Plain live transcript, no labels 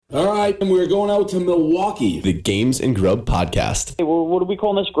All right, and we're going out to Milwaukee. The Games and Grub podcast. Hey, well, what are we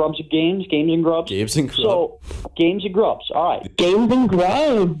calling this? Grubs and Games? Games and Grubs? Games and Grub. So, Games and Grubs. All right. Games and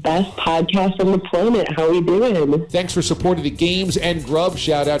Grub, best podcast on the planet. How we doing? Thanks for supporting the Games and Grub.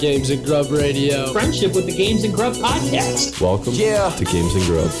 Shout out Games and Grub Radio. Friendship with the Games and Grub podcast. Welcome to Games and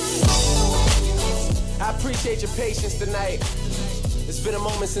Grub. I appreciate your patience tonight. It's been a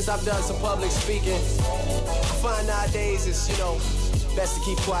moment since I've done some public speaking. I find nowadays it's, best to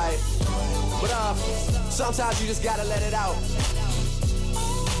keep quiet. But sometimes you just gotta let it out.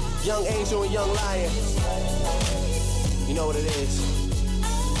 Young angel and young lion. You know what it is.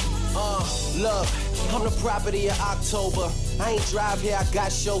 Look, I'm the property of October. I ain't drive here, I got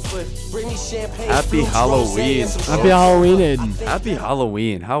chauffeur. Bring me champagne. Happy Halloween. Happy Halloween, Aidan. Happy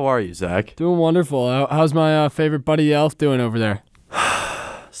Halloween. How are you, Zack? Doing wonderful. How's my favorite buddy Elf doing over there?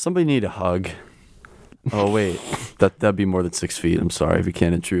 Somebody need a hug. Oh, wait. That'd be more than 6 feet. I'm sorry. We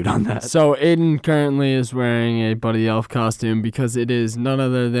can't intrude on that. So Aidan currently is wearing a Buddy Elf costume because it is none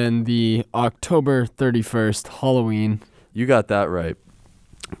other than the October 31st Halloween. You got that right.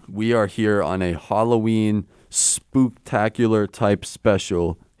 We are here on a Halloween spooktacular type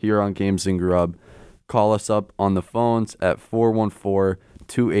special here on Games and Grub. Call us up on the phones at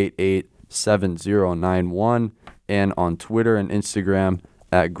 414-288-7091 and on Twitter and Instagram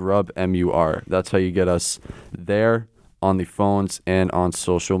at GrubMUR. That's how you get us there on the phones and on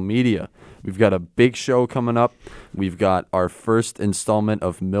social media. We've got a big show coming up. We've got our first installment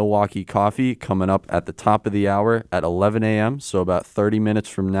of Milwaukee Coffee coming up at the top of the hour at 11 a.m., so about 30 minutes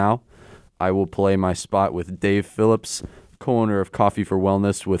from now. I will play my spot with Dave Phillips, co-owner of Coffee for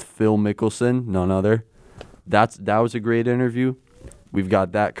Wellness with Phil Mickelson, none other. That was a great interview. We've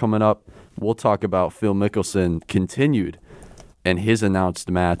got that coming up. We'll talk about Phil Mickelson continued and his announced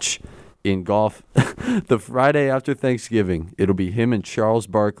match in golf the Friday after Thanksgiving. It'll be him and Charles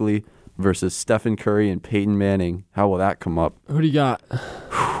Barkley versus Stephen Curry and Peyton Manning. How will that come up? Who do you got?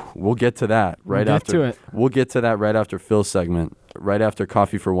 We'll get to that right after. We'll get to that right after Phil's segment, right after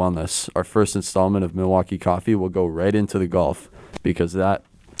Coffee for Wellness. Our first installment of Milwaukee Coffee will go right into the golf because that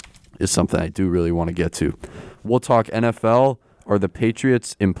is something I do really want to get to. We'll talk NFL. Are the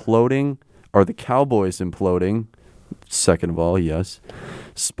Patriots imploding? Are the Cowboys imploding? Second of all, yes.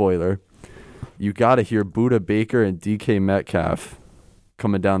 Spoiler. You got to hear Budda Baker and DK Metcalf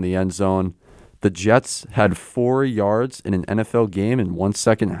coming down the end zone. The Jets had 4 yards in an NFL game in 1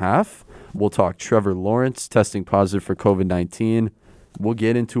 second half. We'll talk Trevor Lawrence testing positive for COVID-19. We'll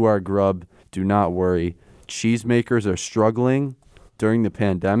get into our grub. Do not worry. Cheesemakers are struggling during the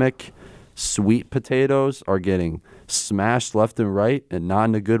pandemic. Sweet potatoes are getting smashed left and right and not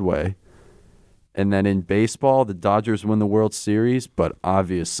in a good way. And then in baseball, the Dodgers win the World Series, but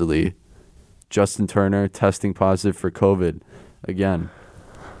obviously Justin Turner testing positive for COVID. Again,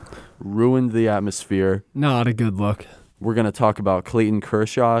 ruined the atmosphere. Not a good look. We're going to talk about Clayton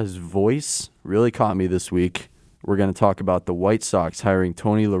Kershaw. His voice really caught me this week. We're going to talk about the White Sox hiring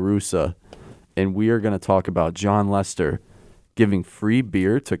Tony La Russa. And we are going to talk about John Lester giving free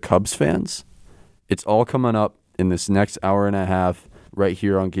beer to Cubs fans. It's all coming up in this next hour and a half right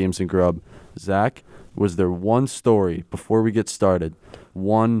here on Games and Grub. Zack, was there one story before we get started,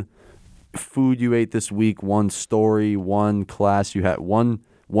 one food you ate this week, one story, one class you had, one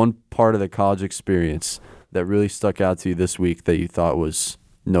part of the college experience that really stuck out to you this week that you thought was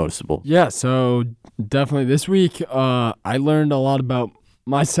noticeable? Yeah, so definitely this week I learned a lot about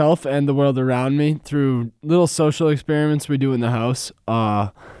myself and the world around me through little social experiments we do in the house.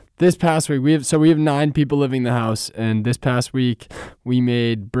 This past week, we have 9 people living in the house, and this past week we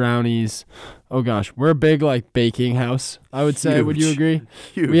made brownies. Oh gosh, we're a big baking house, I would say. Huge. Would you agree?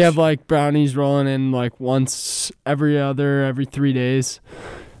 Huge. We have brownies rolling in once every 3 days.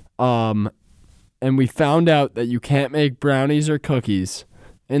 And we found out that you can't make brownies or cookies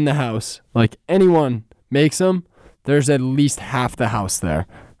in the house. Anyone makes them, there's at least half the house there.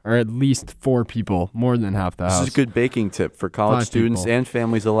 Or at least 4 people, more than half the house. This is a good baking tip for college students and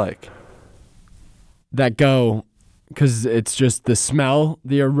families alike. That go, because it's just the smell,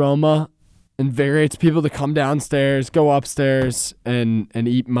 the aroma, invigorates people to come downstairs, go upstairs, and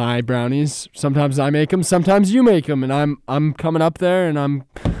eat my brownies. Sometimes I make them, sometimes you make them, and I'm coming up there and I'm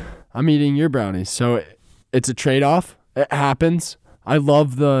eating your brownies. So it's a trade-off. It happens. I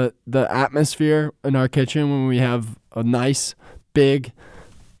love the atmosphere in our kitchen when we have a nice, big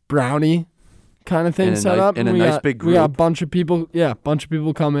brownie kind of thing set up. And a nice big group. We got a bunch of people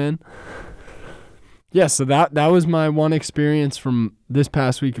come in. Yeah, so that was my one experience from this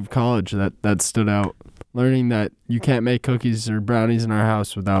past week of college that stood out. Learning that you can't make cookies or brownies in our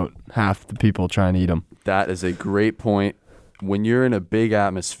house without half the people trying to eat them. That is a great point. when you're in a big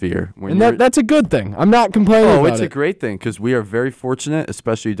atmosphere, that's a good thing. I'm not complaining about it. Oh, it's a great thing because we are very fortunate,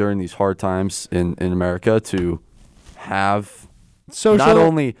 especially during these hard times in America, to have not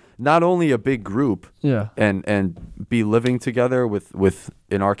only a big group, and be living together with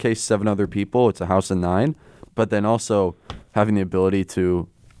in our case 7 other people. It's a house of 9, but then also having the ability to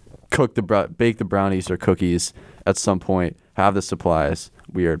bake the brownies or cookies at some point, have the supplies.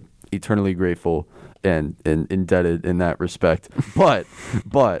 We are eternally grateful and indebted in that respect. But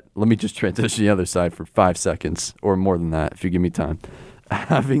let me just transition to the other side for 5 seconds or more than that if you give me time.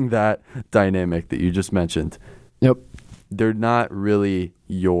 Having that dynamic that you just mentioned. Yep. They're not really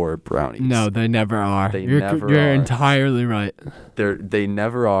your brownies. No, they never are. You're entirely right. They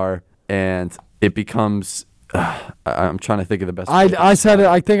never are, and it becomes I'm trying to think of the best. I said it.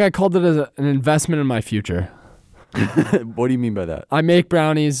 I think I called it as an investment in my future. What do you mean by that? I make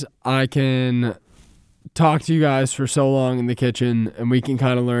brownies. I can talk to you guys for so long in the kitchen, and we can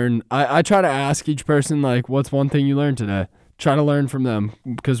kind of learn. I try to ask each person, like, what's one thing you learned today? Try to learn from them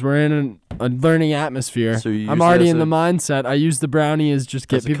because we're in a learning atmosphere. So I'm already in the mindset. I use the brownie as just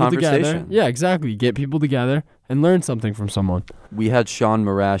get people together. Yeah, exactly. Get people together and learn something from someone. We had Sean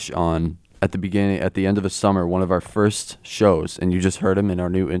Marash on at the end of the summer, one of our first shows, and you just heard him in our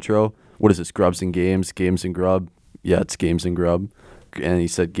new intro. What is this? Grubs and Games, Games and Grub. Yeah, it's Games and Grub. And he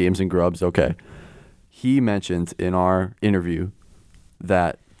said Games and Grubs. Okay. He mentioned in our interview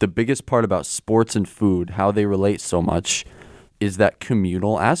that the biggest part about sports and food, how they relate so much, is that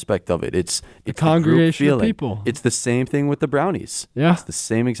communal aspect of it. It's the congregation of people. It's the same thing with the brownies. Yeah. It's the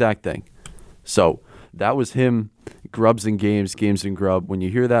same exact thing. So that was him, Grubs and Games, Games and Grub. When you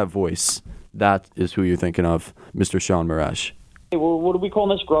hear that voice, that is who you're thinking of, Mr. Sean Marash. Hey, well, what are we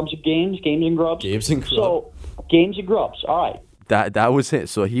calling this? Grubs and Games? Games and Grubs? Games and Grubs. So, Games and Grubs. All right. That was it.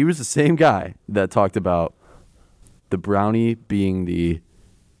 So he was the same guy that talked about the brownie being the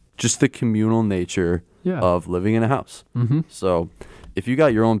communal nature of living in a house. Mm-hmm. So if you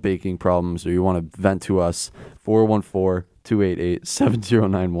got your own baking problems or you want to vent to us,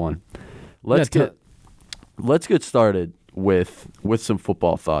 414-288-7091. Let's get started with some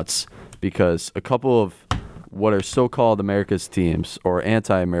football thoughts, because a couple of what are so-called America's teams or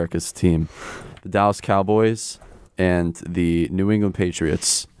anti-America's team, the Dallas Cowboys and the New England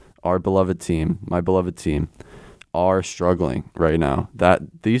Patriots, our beloved team, my beloved team, are struggling right now.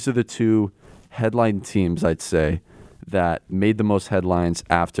 These are the two headline teams, I'd say, that made the most headlines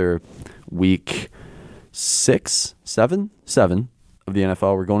after week 7 of the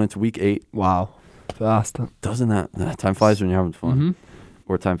NFL. We're going into week 8. Wow. Fast. Doesn't that time flies when you're having fun? Mm-hmm.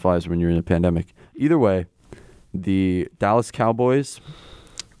 Or time flies when you're in a pandemic. Either way, the Dallas Cowboys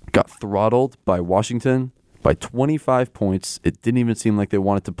got throttled by Washington by 25 points. It didn't even seem like they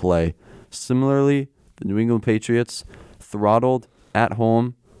wanted to play. Similarly, the New England Patriots throttled at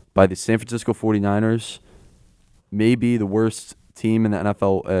home by the San Francisco 49ers, maybe the worst team in the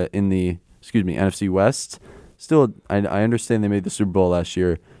NFL, NFC West. Still, I understand they made the Super Bowl last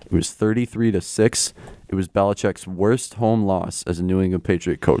year. It was 33-6. It was Belichick's worst home loss as a New England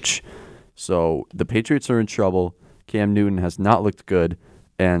Patriot coach. So the Patriots are in trouble. Cam Newton has not looked good,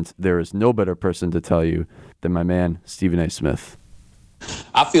 and there is no better person to tell you than my man, Stephen A. Smith.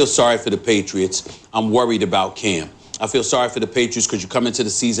 I feel sorry for the Patriots. I'm worried about Cam. I feel sorry for the Patriots because you come into the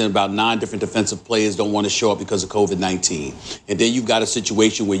season, about 9 different defensive players don't want to show up because of COVID-19. And then you've got a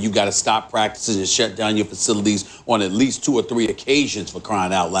situation where you've got to stop practices and shut down your facilities on at least 2 or 3 occasions, for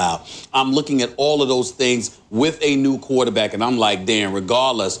crying out loud. I'm looking at all of those things with a new quarterback, and I'm like, damn,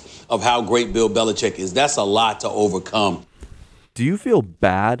 regardless of how great Bill Belichick is, that's a lot to overcome. Do you feel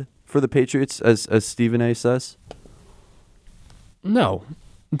bad for the Patriots, as Stephen A. says? No.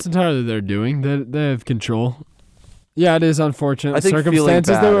 It's entirely their doing. They have control. Yeah, it is unfortunate. I think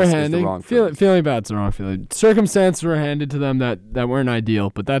Circumstances they were handing. Feeling bad's the wrong feeling. Circumstances were handed to them that weren't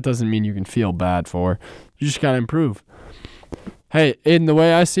ideal, but that doesn't mean you can feel bad for. You just gotta improve. Hey, Aidan, the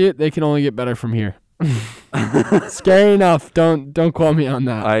way I see it, they can only get better from here. Scary enough. Don't quote me on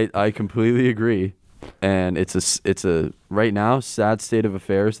that. I completely agree, and it's a right now sad state of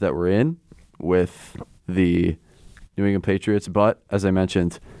affairs that we're in with the New England Patriots. But as I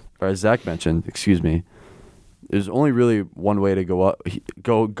mentioned, or as Zack mentioned, there's only really one way to go,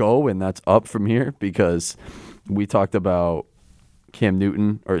 and that's up from here, because we talked about Cam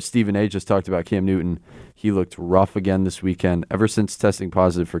Newton, or Stephen A. just talked about Cam Newton. He looked rough again this weekend. Ever since testing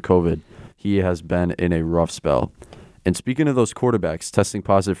positive for COVID, he has been in a rough spell. And speaking of those quarterbacks testing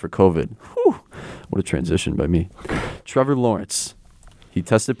positive for COVID, what a transition by me. Trevor Lawrence, he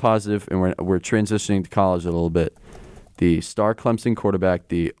tested positive, and we're transitioning to college a little bit. The star Clemson quarterback,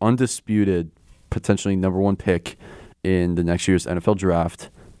 the undisputed potentially number 1 pick in the next year's NFL draft,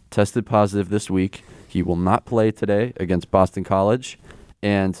 tested positive this week. He will not play today against Boston College.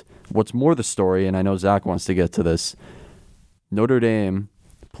 And what's more the story, and I know Zack wants to get to this, Notre Dame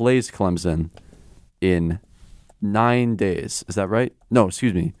plays Clemson in 9 days. Is that right? No,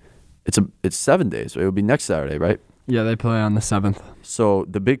 excuse me. It's 7 days. It would be next Saturday, right? Yeah, they play on the 7th. So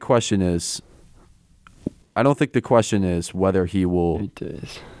the big question is, I don't think the question is whether he will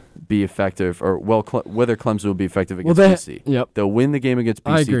be effective or whether Clemson will be effective against BC. Yep. They'll win the game against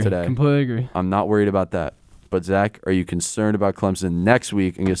BC today. Completely agree. I'm not worried about that. But Zach, are you concerned about Clemson next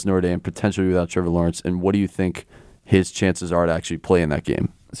week against Notre Dame, potentially without Trevor Lawrence? And what do you think his chances are to actually play in that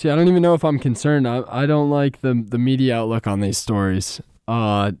game? See, I don't even know if I'm concerned. I don't like the media outlook on these stories.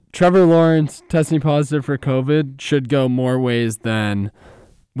 Trevor Lawrence testing positive for COVID should go more ways than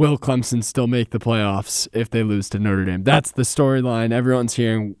will Clemson still make the playoffs if they lose to Notre Dame. That's the storyline. Everyone's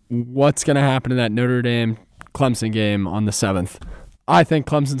hearing what's going to happen in that Notre Dame-Clemson game on the 7th. I think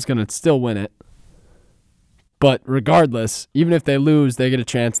Clemson's going to still win it. But regardless, even if they lose, they get a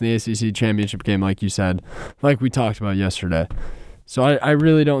chance in the ACC championship game, like you said, like we talked about yesterday. So I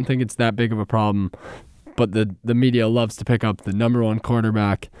really don't think it's that big of a problem. But the media loves to pick up the number one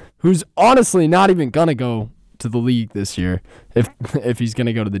quarterback, who's honestly not even going to go to the league this year if he's going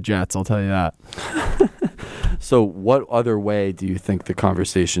to go to the Jets, I'll tell you that. So what other way do you think the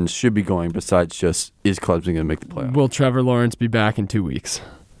conversation should be going besides just, is Clemson going to make the playoffs? Will Trevor Lawrence be back in 2 weeks?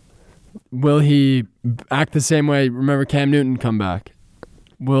 Will he act the same way? Remember Cam Newton come back?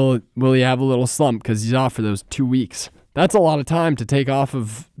 Will he have a little slump because he's off for those 2 weeks? That's a lot of time to take off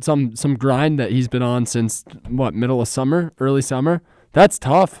of some grind that he's been on since, middle of summer, early summer? That's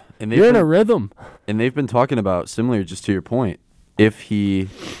tough. And you're in a rhythm. And they've been talking about, similar just to your point, if he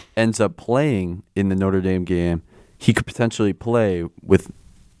ends up playing in the Notre Dame game, he could potentially play with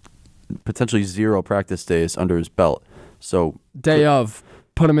potentially 0 practice days under his belt. So day of,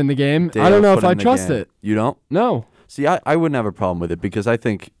 put him in the game. I don't know if I trust it. You don't? No. See, I wouldn't have a problem with it because I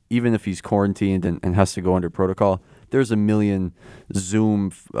think even if he's quarantined and has to go under protocol, there's a million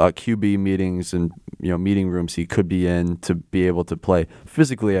Zoom QB meetings and meeting rooms he could be in to be able to play.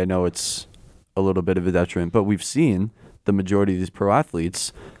 Physically, I know it's a little bit of a detriment, but we've seen the majority of these pro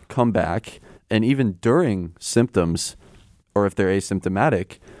athletes come back, and even during symptoms, or if they're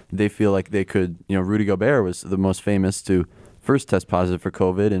asymptomatic, they feel like they could. Rudy Gobert was the most famous to first test positive for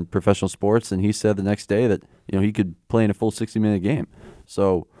COVID in professional sports, and he said the next day that he could play in a full 60-minute game.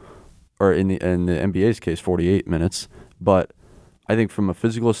 So. Or in the NBA's case, 48 minutes. But I think from a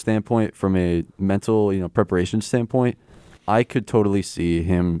physical standpoint, from a mental, preparation standpoint, I could totally see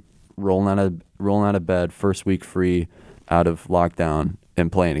him rolling out of bed first week free out of lockdown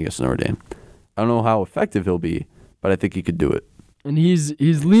and playing against Notre Dame. I don't know how effective he'll be, but I think he could do it. And he's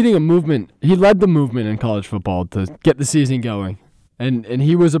leading a movement. He led the movement in college football to get the season going. And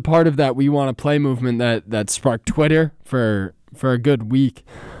he was a part of that We Want to Play movement that sparked Twitter for a good week.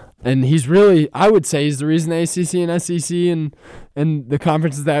 And he's really, I would say, he's the reason the ACC and SEC and the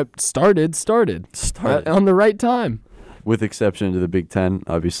conferences that started on the right time. With exception to the Big Ten,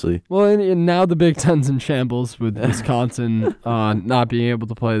 obviously. Well, and now the Big Ten's in shambles with Wisconsin not being able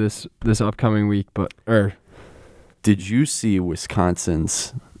to play this upcoming week. Did you see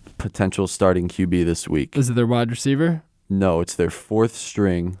Wisconsin's potential starting QB this week? Is it their wide receiver? No, it's their 4th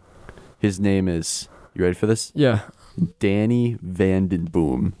string. His name is, you ready for this? Yeah. Danny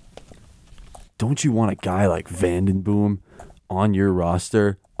Vandenboom. Don't you want a guy like Vandenboom on your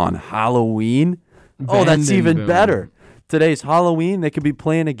roster on Halloween? Oh, that's even better. Today's Halloween. They could be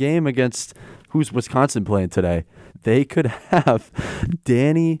playing a game against, who's Wisconsin playing today? They could have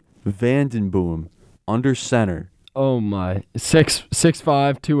Danny Vandenboom under center. Oh, my.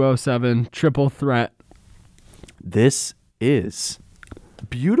 6'5", 207, triple threat. This is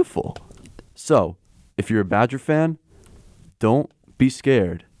beautiful. So, if you're a Badger fan, don't be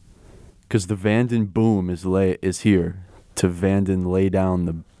scared, because the Vanden Boom is here to Vanden lay down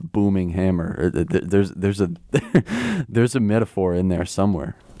the booming hammer. There's a metaphor in there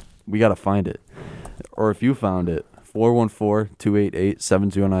somewhere. We got to find it. Or if you found it,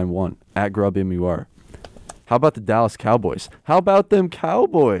 414-288-7091 at GrubMUR. How about the Dallas Cowboys? How about them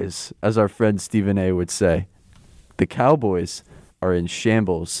Cowboys, as our friend Stephen A. would say? The Cowboys are in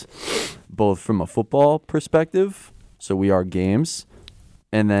shambles, both from a football perspective, so we are games,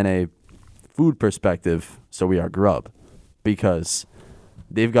 and then a food perspective, so we are grub, because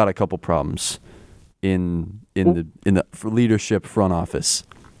they've got a couple problems in the leadership front office.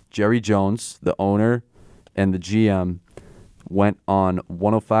 Jerry Jones, the owner, and the GM went on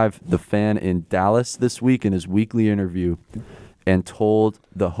 105 The Fan in Dallas this week in his weekly interview and told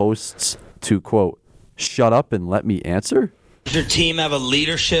the hosts to, quote, shut up and let me answer? Does your team have a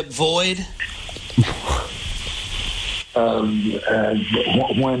leadership void? When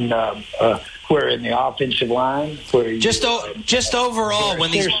we're in the offensive line, where just overall,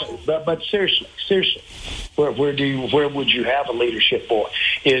 when these. But seriously, where would you have a leadership void?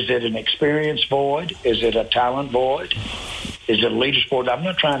 Is it an experience void? Is it a talent void? Is it a leadership void? I'm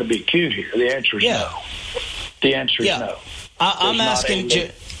not trying to be cute here. The answer is no. The answer is no. I'm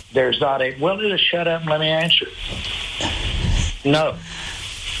asking. There's not a. Well, just shut up and let me answer. No.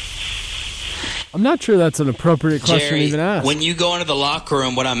 I'm not sure that's an appropriate question Jerry, to even ask. When you go into the locker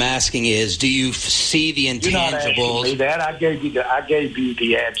room, what I'm asking is, do you see the intangibles? You're not asking me that. I gave you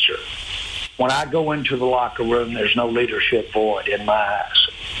the answer. When I go into the locker room, there's no leadership void in my eyes.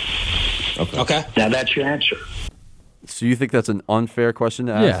 Okay. Now that's your answer. So you think that's an unfair question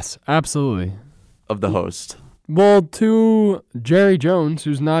to ask? Yes, absolutely. Of the host. Well, to Jerry Jones,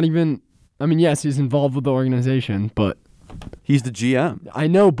 who's not even. I mean, yes, he's involved with the organization, but. He's the GM. I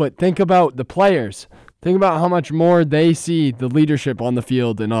know, but think about the players. Think about how much more they see the leadership on the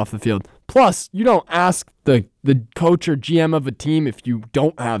field and off the field. Plus, you don't ask the coach or GM of a team if you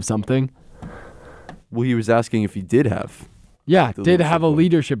don't have something. Well, he was asking if he did have. Yeah, did have a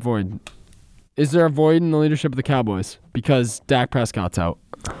leadership void. Is there a void in the leadership of the Cowboys because Dak Prescott's out?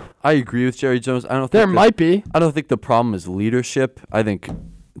 I agree with Jerry Jones. I don't think there might be. I don't think the problem is leadership. I think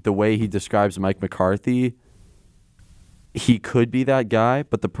the way he describes Mike McCarthy, he could be that guy,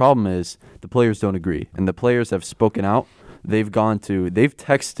 but the problem is the players don't agree. And the players have spoken out. They've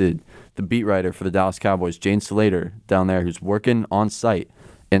texted the beat writer for the Dallas Cowboys, Jane Slater, down there, who's working on site,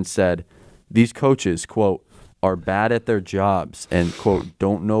 and said, these coaches, quote, are bad at their jobs and, quote,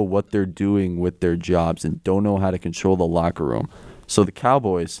 don't know what they're doing with their jobs and don't know how to control the locker room. So the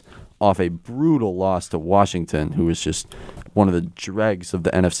Cowboys, off a brutal loss to Washington, who is just one of the dregs of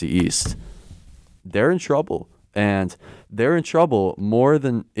the NFC East, they're in trouble. And they're in trouble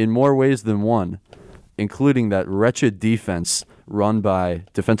in more ways than one, including that wretched defense run by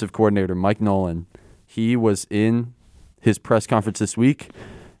defensive coordinator Mike Nolan. He was in his press conference this week,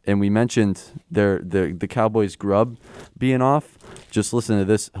 and we mentioned the Cowboys' grub being off. Just listen to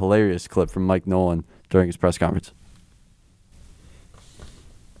this hilarious clip from Mike Nolan during his press conference.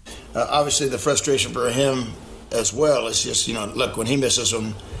 Obviously, the frustration for him as well is just, look, when he misses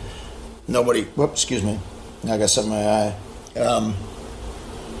them, nobody. Whoops, excuse me. I got something in my eye.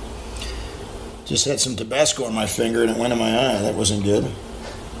 Just had some Tabasco on my finger and it went in my eye. That wasn't good.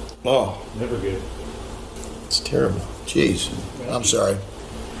 Oh. Never good. It's terrible. Jeez. I'm sorry.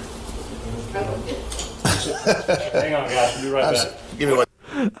 Hang on, guys. We'll be right back. Give me one.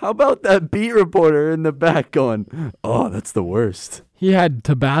 How about that beat reporter in the back going, oh, that's the worst. He had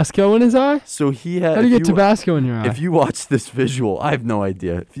Tabasco in his eye? So he had. How do you get Tabasco in your eye? If you watch this visual, I have no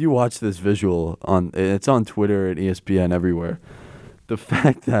idea. If you watch this visual it's on Twitter and ESPN everywhere. The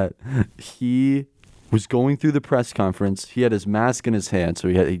fact that he was going through the press conference, he had his mask in his hand, so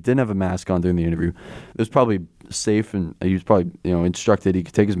he didn't have a mask on during the interview. It was probably safe, and he was probably instructed he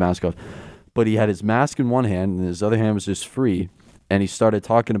could take his mask off. But he had his mask in one hand, and his other hand was just free. And he started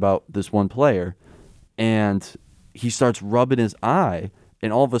talking about this one player, and he starts rubbing his eye,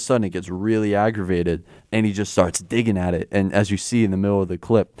 and all of a sudden it gets really aggravated, and he just starts digging at it. And as you see in the middle of the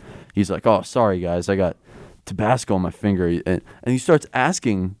clip, he's like, oh, sorry, guys, I got Tabasco on my finger. And he starts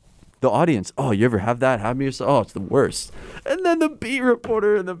asking the audience, oh, you ever have that happen to yourself? Oh, it's the worst. And then the beat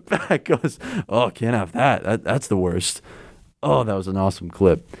reporter in the back goes, oh, can't have that. That's the worst. Oh, that was an awesome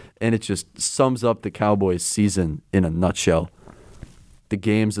clip. And it just sums up the Cowboys' season in a nutshell. The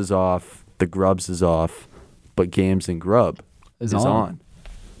games is off, the grubs is off, but games and grub is on.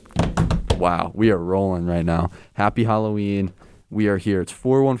 Wow, we are rolling right now. Happy Halloween. We are here. It's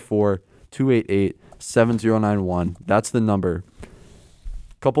 414-288-7091. That's the number.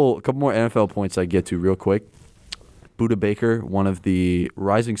 Couple more NFL points I get to real quick. Budda Baker, one of the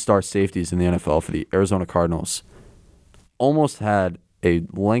rising star safeties in the NFL for the Arizona Cardinals, almost had a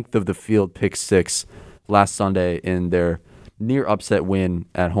length of the field pick six last Sunday in their near upset win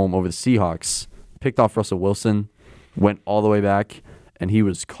at home over the Seahawks. Picked off Russell Wilson, went all the way back, and he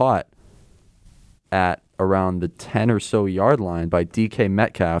was caught at around the 10 or so yard line by DK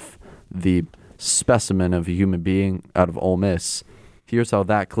Metcalf, the specimen of a human being out of Ole Miss. Here's how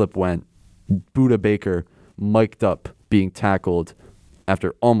that clip went. Budda Baker mic'd up being tackled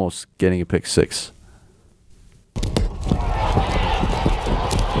after almost getting a pick six.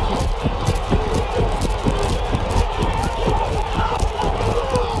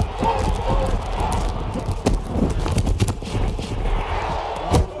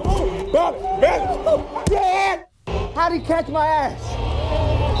 How'd he catch my ass?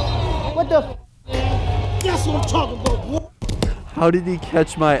 What the That's what I'm talking about, boy. How did he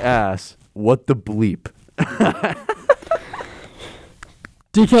catch my ass? What the bleep?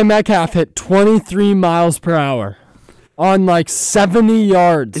 DK Metcalf hit 23 miles per hour on like 70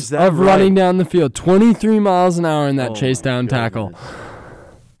 yards of running down the field. 23 miles an hour in that chase down tackle.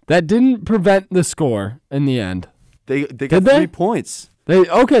 That didn't prevent the score in the end. They got 3 points. So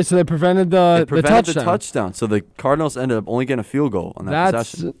they prevented the touchdown. So the Cardinals ended up only getting a field goal on that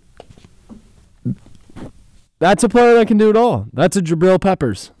possession. That's a player that can do it all. That's a Jabril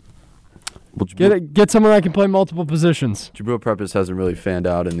Peppers. Well, Get someone that can play multiple positions. Jabril Peppers hasn't really fanned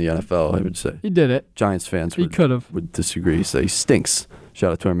out in the NFL, I would say. He did it. Giants fans would disagree. Say he stinks.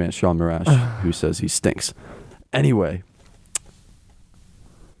 Shout out to our man Sean Marash, who says he stinks. Anyway,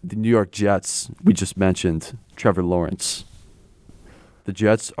 the New York Jets, we just mentioned Trevor Lawrence. The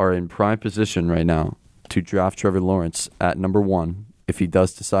Jets are in prime position right now to draft Trevor Lawrence at number 1 if he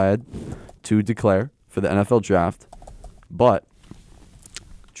does decide to declare for the NFL draft. But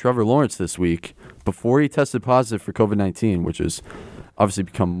Trevor Lawrence this week, before he tested positive for COVID-19, which has obviously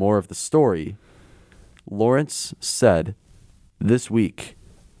become more of the story, Lawrence said this week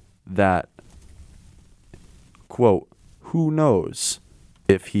that, quote, who knows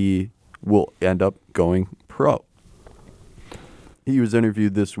if he will end up going pro. He was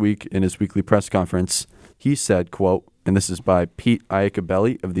interviewed this week in his weekly press conference. He said, quote, and this is by Pete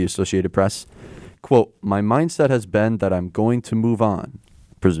Iacobelli of the Associated Press, quote, my mindset has been that I'm going to move on,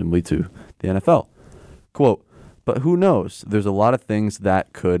 presumably to the NFL. Quote, but who knows? There's a lot of things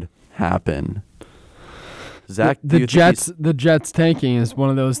that could happen. Zack, the Jets tanking is one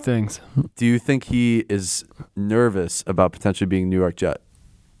of those things. Do you think he is nervous about potentially being a New York Jet?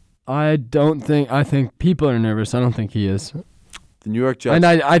 I think people are nervous. I don't think he is. The New York Jets. And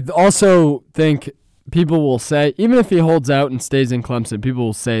I also think people will say, even if he holds out and stays in Clemson, people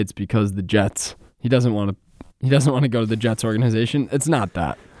will say it's because the Jets. He doesn't want to go to the Jets organization. It's not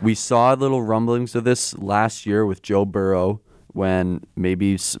that. We saw little rumblings of this last year with Joe Burrow when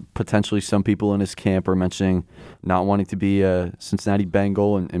maybe potentially some people in his camp are mentioning not wanting to be a Cincinnati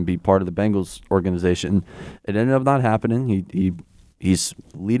Bengal and be part of the Bengals organization. It ended up not happening. He's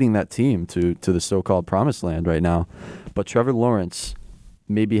leading that team to the so-called promised land right now. But Trevor Lawrence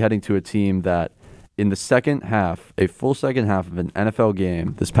may be heading to a team that in the second half, a full second half of an NFL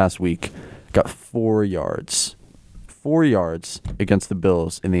game this past week, got 4 yards. 4 yards against the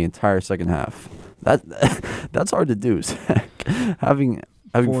Bills in the entire second half. That's hard to do, Zack. Having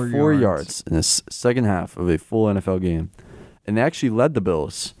 4 yards in the second half of a full NFL game. And they actually led the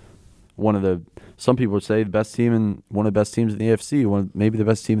Bills. Some people would say one of the best teams in the AFC, maybe the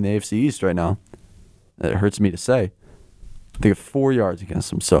best team in the AFC East right now. It hurts me to say. They got 4 yards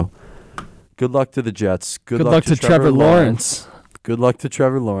against them. So good luck to the Jets. Good luck to Trevor Lawrence. Good luck to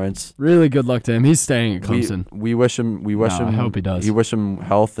Trevor Lawrence. Really good luck to him. He's staying at Clemson. We wish him. I hope he does. We wish him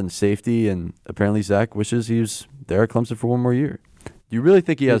health and safety, and apparently Zack wishes he was there at Clemson for one more year. Do you really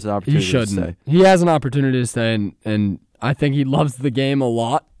think he has an opportunity to stay? He has an opportunity to stay, and I think he loves the game a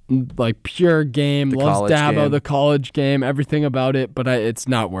lot. Like pure game, loves Dabo, the college game, everything about it, but it's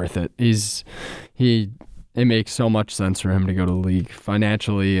not worth it. It makes so much sense for him to go to the league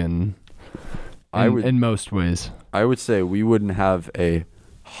financially and in most ways. I would say we wouldn't have a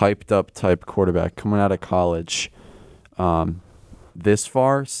hyped up type quarterback coming out of college this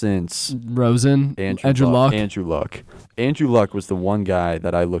far since Rosen, Andrew Luck. Andrew Luck was the one guy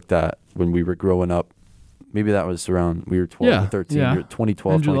that I looked at when we were growing up. Maybe that was around, we were 12 or 13,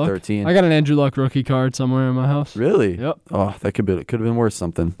 2012, Andrew 2013. Luck. I got an Andrew Luck rookie card somewhere in my house. Really? Yep. Oh, it could have been worth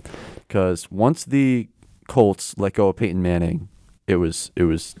something. Because once the Colts let go of Peyton Manning, it was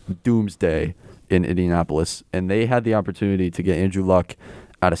doomsday in Indianapolis. And they had the opportunity to get Andrew Luck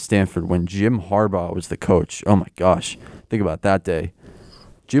out of Stanford when Jim Harbaugh was the coach. Oh, my gosh. Think about that day.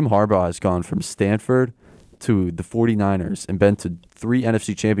 Jim Harbaugh has gone from Stanford to the 49ers and been to 3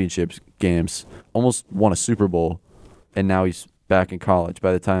 NFC Championship games, almost won a Super Bowl, and now he's back in college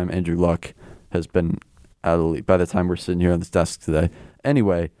by the time Andrew Luck has been out of the league, by the time we're sitting here on this desk today.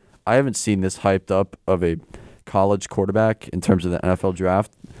 Anyway, I haven't seen this hyped up of a college quarterback in terms of the NFL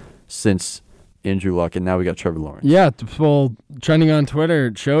draft since Andrew Luck, and now we got Trevor Lawrence. Yeah, well, trending on Twitter,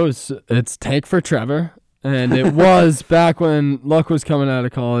 it shows it's tank for Trevor, and it was back when Luck was coming out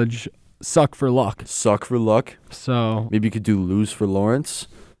of college. Suck for luck. Suck for luck. So maybe you could do lose for Lawrence.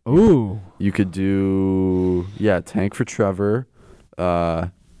 Ooh. You could do tank for Trevor.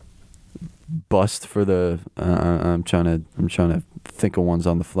 Bust for the. I'm trying to think of ones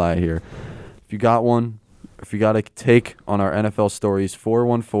on the fly here. If you got one, if you got a take on our NFL stories,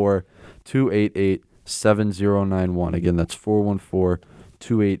 414-288-7091. Again, that's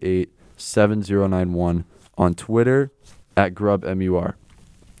 414-288-7091 on Twitter at GrubMUR.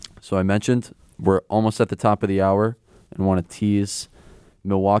 So I mentioned we're almost at the top of the hour and want to tease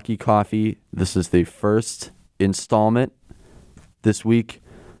Milwaukee Coffee. This is the first installment this week.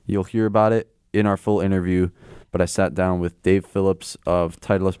 You'll hear about it in our full interview, but I sat down with Dave Phillips of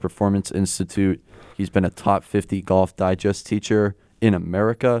Titleist Performance Institute. He's been a top 50 Golf Digest teacher in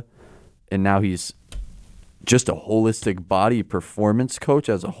America, and now he's just a holistic body performance coach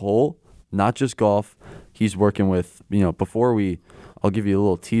as a whole, not just golf. He's working with, I'll give you a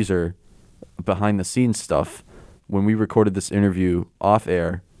little teaser behind the scenes stuff. When we recorded this interview off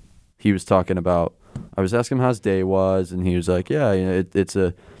air, he was talking about, I was asking him how his day was, and he was like, yeah, it's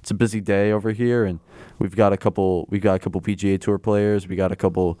a busy day over here, and we got a couple PGA Tour players, we got a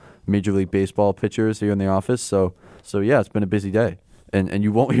couple Major League Baseball pitchers here in the office, so yeah, it's been a busy day. And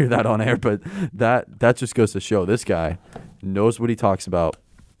you won't hear that on air, but that just goes to show this guy knows what he talks about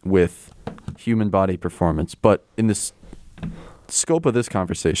with human body performance. But in this scope of this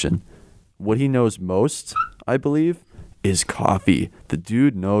conversation, what he knows most, I believe, is coffee. The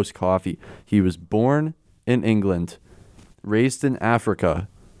dude knows coffee. He was born in England, raised in Africa,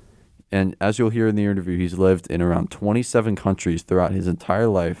 and as you'll hear in the interview, he's lived in around 27 countries throughout his entire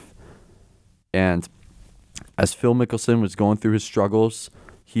life. And as Phil Mickelson was going through his struggles,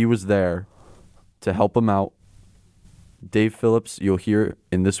 he was there to help him out. Dave Phillips, you'll hear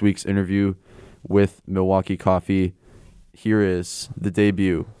in this week's interview with Milwaukee Coffee. Here is the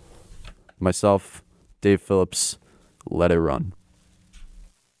debut. Myself, Dave Phillips, let it run.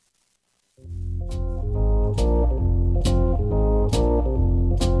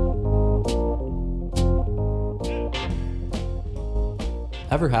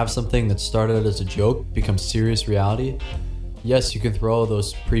 Ever have something that started as a joke become serious reality? Yes, you can throw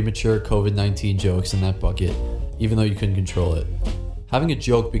those premature COVID-19 jokes in that bucket, even though you couldn't control it. Having a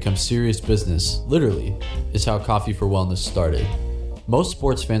joke become serious business, literally, is how Coffee for Wellness started. Most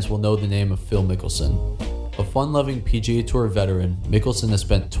sports fans will know the name of Phil Mickelson. A fun-loving PGA Tour veteran, Mickelson has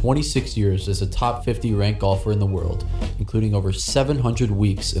spent 26 years as a top 50 ranked golfer in the world, including over 700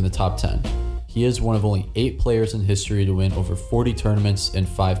 weeks in the top 10. He is one of only 8 players in history to win over 40 tournaments and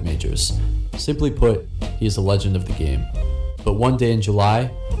 5 majors. Simply put, he is a legend of the game. But one day in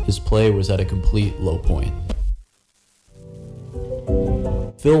July, his play was at a complete low point.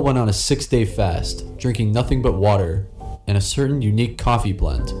 Phil went on a 6-day fast, drinking nothing but water and a certain unique coffee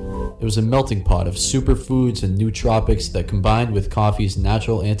blend. It was a melting pot of superfoods and nootropics that combined with coffee's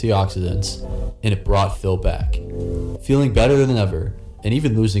natural antioxidants, and it brought Phil back. Feeling better than ever, and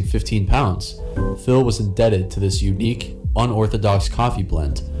even losing 15 pounds, Phil was indebted to this unique, unorthodox coffee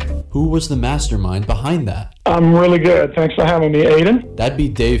blend. Who was the mastermind behind that? I'm really good. Thanks for having me, Aidan. That'd be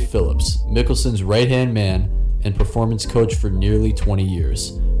Dave Phillips, Mickelson's right-hand man and performance coach for nearly 20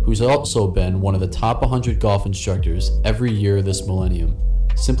 years, who's also been one of the top 100 golf instructors every year this millennium.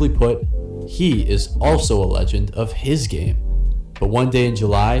 Simply put, he is also a legend of his game. But one day in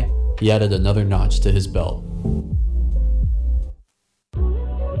July, he added another notch to his belt.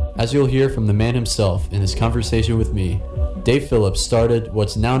 As you'll hear from the man himself in his conversation with me, Dave Phillips started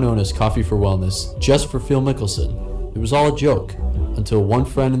what's now known as Coffee for Wellness just for Phil Mickelson. It was all a joke, until one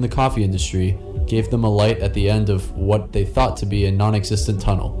friend in the coffee industry gave them a light at the end of what they thought to be a non-existent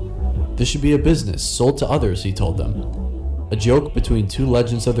tunnel. This should be a business sold to others, he told them. A joke between 2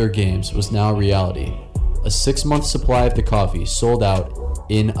 legends of their games was now a reality. A 6-month supply of the coffee sold out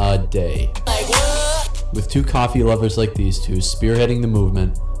in a day. With 2 coffee lovers like these two spearheading the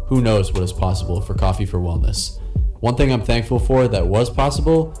movement, who knows what is possible for Coffee for Wellness. One thing I'm thankful for that was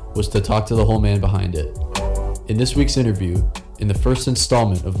possible was to talk to the whole man behind it. In this week's interview, in the first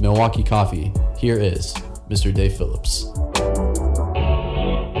installment of Milwaukee Coffee, here is Mr. Dave Phillips.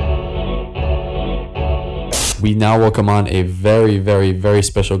 We now welcome on a very, very, very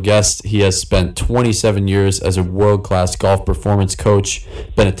special guest. He has spent 27 years as a world-class golf performance coach,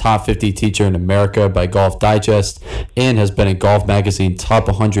 been a top 50 teacher in America by Golf Digest, and has been a Golf Magazine top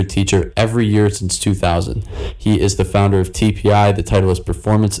 100 teacher every year since 2000. He is the founder of TPI, the Titleist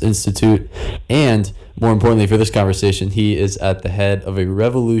Performance Institute, and more importantly for this conversation, he is at the head of a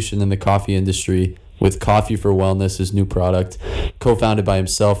revolution in the coffee industry with Coffee for Wellness, his new product, co-founded by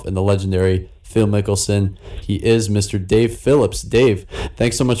himself and the legendary Phil Mickelson. He is Mr. Dave Phillips. Dave,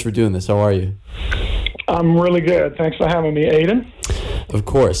 thanks so much for doing this. How are you? I'm really good. Thanks for having me, Aidan. Of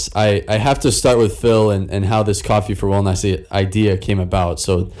course. I have to start with Phil and how this Coffee for Wellness idea came about.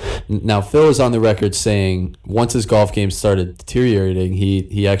 So now Phil is on the record saying once his golf game started deteriorating,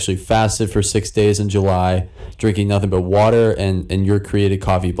 he actually fasted for 6 days in July, drinking nothing but water and your created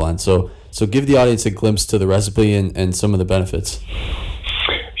coffee blend. So give the audience a glimpse to the recipe and some of the benefits.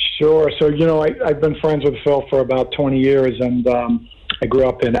 Sure. So, I've been friends with Phil for about 20 years, and I grew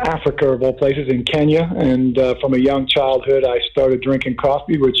up in Africa, of all places, in Kenya. And from a young childhood, I started drinking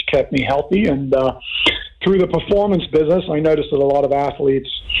coffee, which kept me healthy. And through the performance business, I noticed that a lot of athletes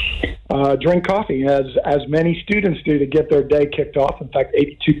drink coffee, as many students do, to get their day kicked off. In fact,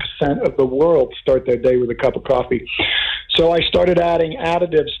 82% of the world start their day with a cup of coffee. So I started adding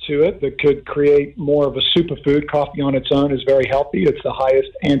additives to it that could create more of a superfood. Coffee on its own is very healthy. It's the highest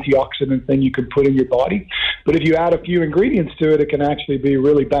antioxidant thing you can put in your body. But if you add a few ingredients to it, it can actually be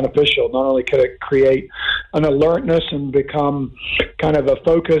really beneficial. Not only could it create an alertness and become kind of a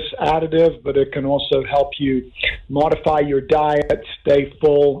focus additive, but it can also help you modify your diet, stay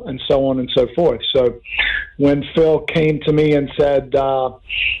full, and so on and so forth. So when Phil came to me and said,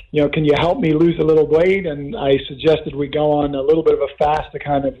 can you help me lose a little weight? And I suggested we go on a little bit of a fast to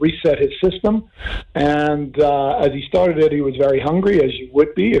kind of reset his system. And as he started it, he was very hungry, as you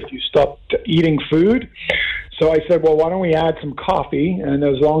would be if you stopped eating food. So I said, well, why don't we add some coffee? And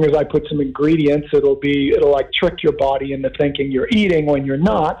as long as I put some ingredients, it'll like trick your body into thinking you're eating when you're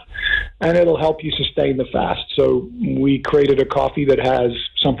not, and it'll help you sustain the fast. So we created a coffee that has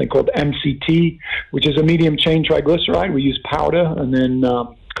something called MCT, which is a medium chain triglyceride. We use powder and then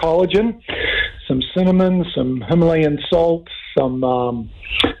collagen, some cinnamon, some Himalayan salt, some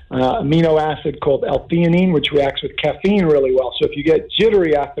amino acid called L-theanine, which reacts with caffeine really well. So if you get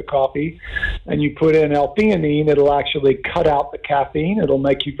jittery after coffee and you put in L-theanine, it'll actually cut out the caffeine. It'll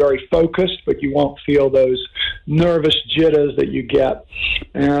make you very focused, but you won't feel those nervous jitters that you get.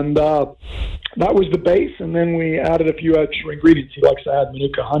 And that was the base, and then we added a few extra ingredients. He likes to add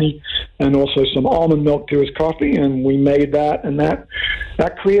Manuka honey and also some almond milk to his coffee, and we made that, and that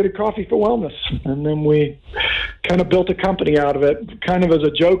created Coffee for Wellness. And then we kind of built a company out of it, kind of as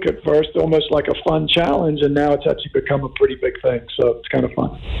a joke at first, almost like a fun challenge, and now it's actually become a pretty big thing, so it's kind of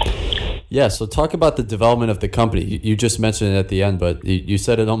fun. Yeah, so talk about the development of the company. You just mentioned it at the end, but you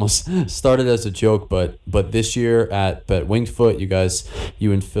said it almost started as a joke, but this year at Winged Foot,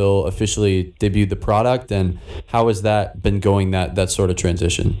 you and Phil officially debuted the product, and how has that been going, that sort of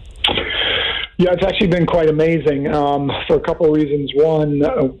transition? Yeah, it's actually been quite amazing for a couple of reasons. One,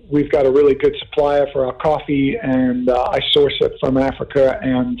 we've got a really good supplier for our coffee, and I source it from Africa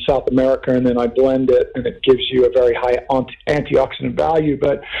and South America, and then I blend it, and it gives you a very high antioxidant value.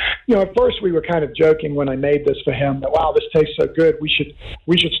 But, at first we were kind of joking when I made this for him that, wow, this tastes so good, we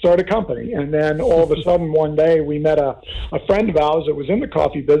should start a company. And then all of a sudden one day we met a friend of ours that was in the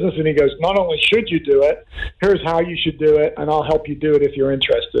coffee business, and he goes, not only should you do it, here's how you should do it, and I'll help you do it if you're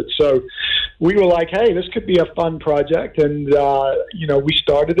interested. So we were like, hey, this could be a fun project. And, we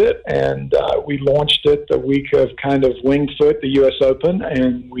started it, and we launched it the week of kind of Winged Foot, the U.S. Open,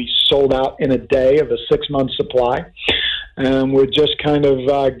 and we sold out in a day of a 6-month supply. And we're just kind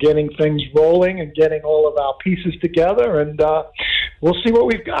of getting things rolling and getting all of our pieces together, and we'll see what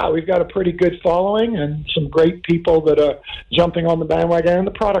we've got. We've got a pretty good following and some great people that are jumping on the bandwagon, and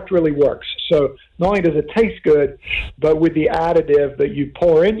the product really works. So not only does it taste good, but with the additive that you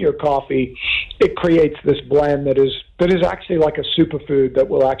pour in your coffee, it creates this blend that is actually like a superfood that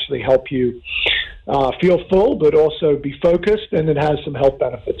will actually help you feel full, but also be focused, and it has some health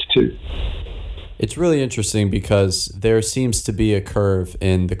benefits too. It's really interesting because there seems to be a curve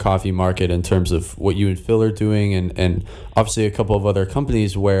in the coffee market in terms of what you and Phil are doing, and obviously a couple of other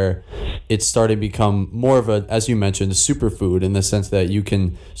companies where it's starting to become more of a, as you mentioned, a superfood, in the sense that you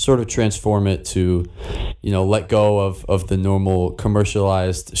can sort of transform it to, let go of the normal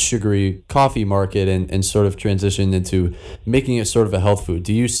commercialized sugary coffee market and sort of transition into making it sort of a health food.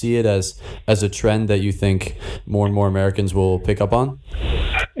 Do you see it as a trend that you think more and more Americans will pick up on?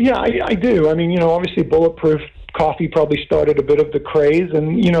 Yeah, I do. I mean, obviously Bulletproof coffee probably started a bit of the craze,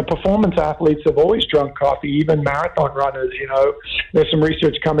 and performance athletes have always drunk coffee, even marathon runners. There's some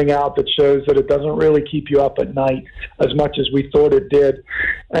research coming out that shows that it doesn't really keep you up at night as much as we thought it did.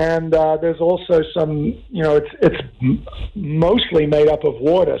 And there's also some, it's mostly made up of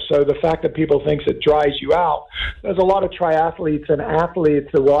water, so the fact that people think it dries you out, there's a lot of triathletes and athletes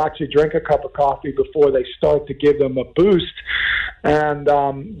that will actually drink a cup of coffee before they start to give them a boost, and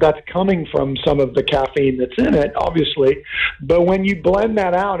that's coming from some of the caffeine that's in it, obviously. But when you blend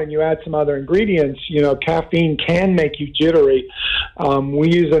that out and you add some other ingredients, caffeine can make you jittery.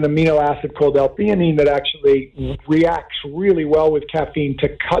 We use an amino acid called L-theanine that actually reacts really well with caffeine to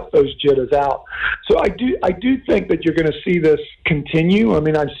cut those jitters out. So I do think that you're going to see this continue. I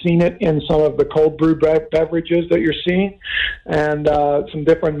mean, I've seen it in some of the cold brew beverages that you're seeing, and some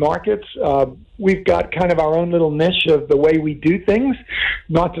different markets. We've got kind of our own little niche of the way we do things things.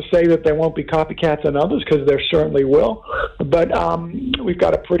 Not to say that there won't be copycats and others, because there certainly will. But we've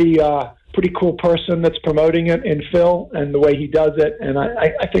got a pretty cool person that's promoting it in Phil and the way he does it, and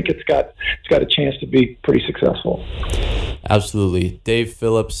I think it's got a chance to be pretty successful. Absolutely. Dave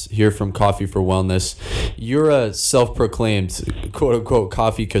Phillips here from Coffee for Wellness. You're a self-proclaimed quote-unquote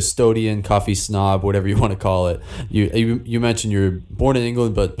coffee custodian, coffee snob, whatever you want to call it. You mentioned you're born in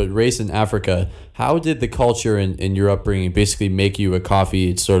England but raised in Africa. How did the culture in your upbringing basically make you a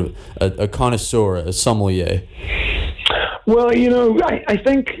coffee sort of a connoisseur, a sommelier? Well, I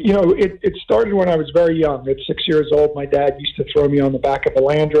think, it started when I was very young. At 6 years old, my dad used to throw me on the back of a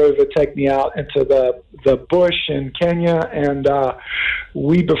Land Rover, take me out into the bush in Kenya, and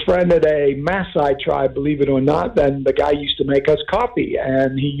we befriended a Maasai tribe, believe it or not. Then the guy used to make us coffee,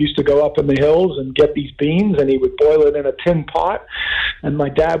 and he used to go up in the hills and get these beans, and he would boil it in a tin pot. And my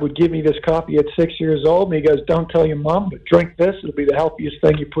dad would give me this coffee at 6 years old, and he goes, "Don't tell your mom, but drink this. It'll be the healthiest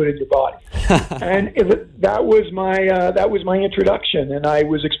thing you put in your body." And that was my introduction, and I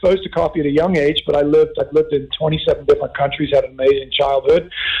was exposed to coffee at a young age. But I've lived in 27 different countries, had an amazing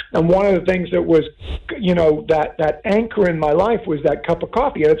childhood, and one of the things that was, that anchor in my life was that cup of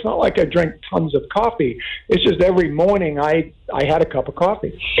coffee. And it's not like I drank tons of coffee. It's just every morning I had a cup of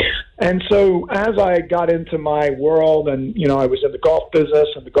coffee. And so as I got into my world, and I was in the golf business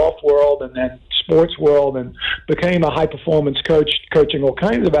and the golf world, and then sports world, and became a high performance coach, coaching all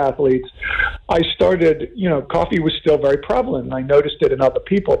kinds of athletes, I started, coffee was still very prevalent. I noticed it in other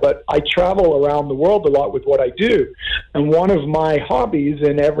people, but I travel around the world a lot with what I do. And one of my hobbies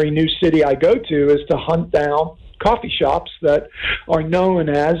in every new city I go to is to hunt down coffee shops that are known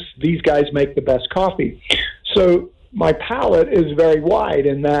as, these guys make the best coffee. So my palate is very wide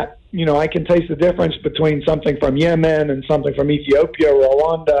in that, I can taste the difference between something from Yemen and something from Ethiopia,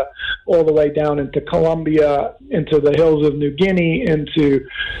 Rwanda, all the way down into Colombia, into the hills of New Guinea, into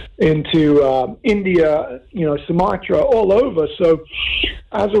India, Sumatra, all over. So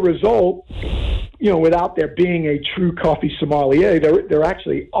as a result, without there being a true coffee sommelier, there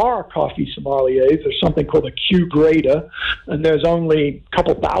actually are coffee sommeliers. There's something called a Q grader, and there's only a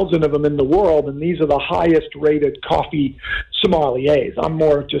couple thousand of them in the world, and these are the highest rated coffee sommeliers. I'm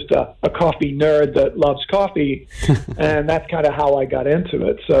more just a coffee nerd that loves coffee, and that's kind of how I got into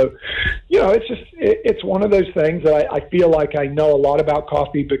it. So, it's one of those things that I feel like I know a lot about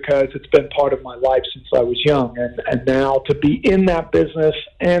coffee because it's been part of my life since I was young, and now to be in that business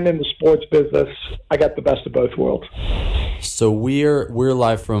and in the sports business, I got the best of both worlds. So we're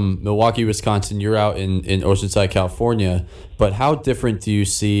live from Milwaukee, Wisconsin. You're out in Oceanside, California. But how different do you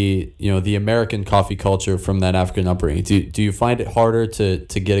see, the American coffee culture from that African upbringing? Do you find it harder to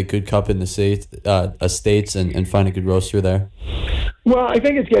get a good cup in the States and find a good roaster there? Well, I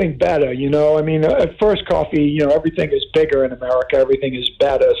think it's getting better. At first coffee, everything is bigger in America. Everything is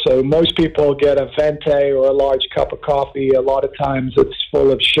better. So most people get a venti or a large cup of coffee. A lot of times it's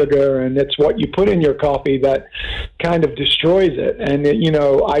full of sugar, and it's what you put in your coffee that kind of destroys it. And,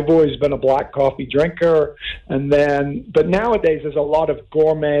 I've always been a black coffee drinker. But nowadays there's a lot of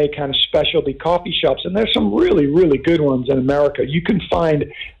gourmet kind of specialty coffee shops, and there's some really, really good ones in America. You can find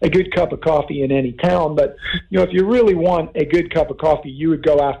a good cup of coffee in any town, but, if you really want a good cup of coffee, you would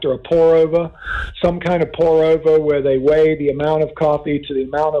go after a pour-over, some kind of pour-over where they weigh the amount of coffee to the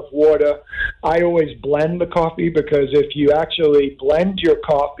amount of water. I always blend the coffee, because if you actually blend your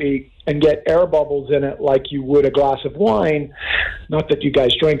coffee and get air bubbles in it like you would a glass of wine, not that you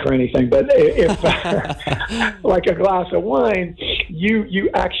guys drink or anything, but if like a glass of wine, you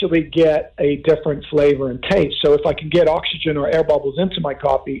actually get a different flavor and taste. So if I can get oxygen or air bubbles into my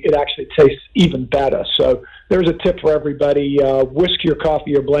coffee, it actually tastes even better. So there's a tip for everybody. Whisk your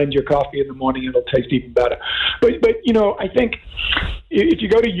coffee or blend your coffee in the morning, it'll taste even better. But I think if you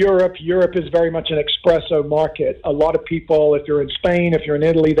go to Europe is very much an espresso market. A lot of people, if you're in Spain, if you're in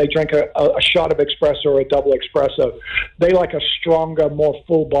Italy, they drink a shot of espresso or a double espresso. They like a stronger, more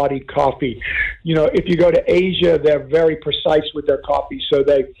full-bodied coffee. If you go to Asia, they're very precise with their coffee. So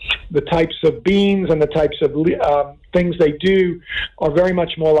the types of beans and the types of things they do are very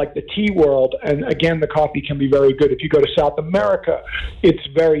much more like the tea world. And again, the coffee can be very good. If you go to South America, it's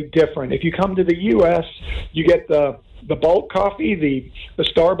very different. If you come to the U.S., you get the bulk coffee, the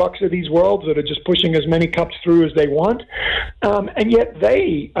Starbucks of these worlds that are just pushing as many cups through as they want. And yet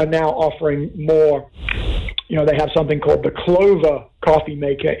they are now offering more. They have something called the Clover coffee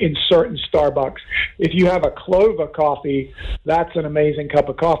maker in certain Starbucks. If you have a Clover coffee, that's an amazing cup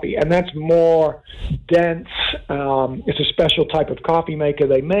of coffee, and that's more dense. It's a special type of coffee maker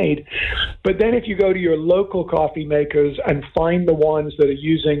they made. But then if you go to your local coffee makers and find the ones that are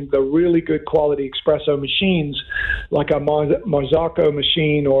using the really good quality espresso machines, like a Marzocco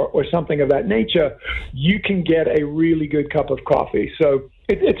machine or something of that nature, you can get a really good cup of coffee. So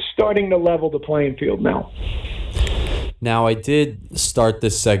it's starting to level the playing field now. Now, I did start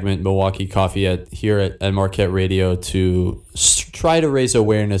this segment, Milwaukee Coffee, here at Marquette Radio to try to raise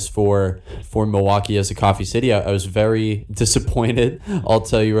awareness for Milwaukee as a coffee city. I was very disappointed, I'll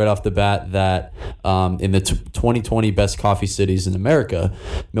tell you right off the bat, that in the 2020 best coffee cities in America,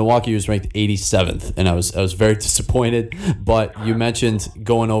 Milwaukee was ranked 87th, and I was very disappointed. But you mentioned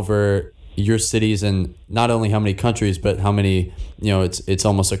going over your cities and not only how many countries, but how many, it's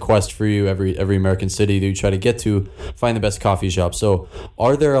almost a quest for you, every American city that you try to get to, find the best coffee shop. So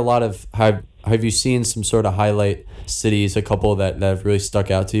are there a lot of, have you seen some sort of highlight cities, a couple that have really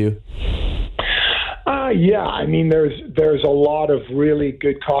stuck out to you? Yeah, I mean, there's a lot of really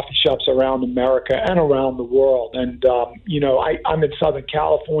good coffee shops around America and around the world. And, I'm in Southern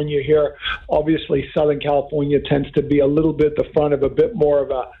California here. Obviously, Southern California tends to be a little bit the front of a bit more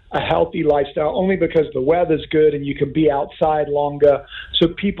of a healthy lifestyle, only because the weather's good and you can be outside longer. So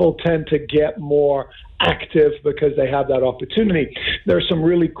people tend to get more active because they have that opportunity. There's some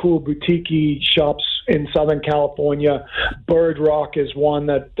really cool boutique shops in Southern California. Bird Rock is one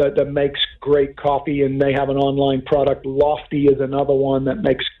that makes great coffee, and they have an online product. Lofty is another one that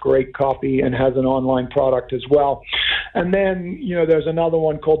makes great coffee and has an online product as well. And then, there's another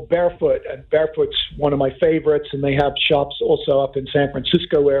one called Barefoot, and Barefoot's one of my favorites, and they have shops also up in San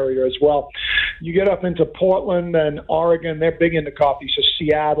Francisco area as well. You get up into Portland and Oregon, they're big into coffee. So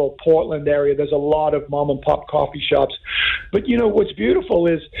Seattle, Portland area, there's a lot of mom and pop coffee shops. But what's beautiful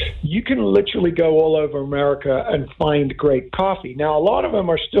is you can literally go all over America and find great coffee. Now, a lot of them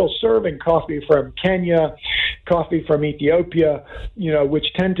are still serving coffee from Kenya, coffee from Ethiopia, which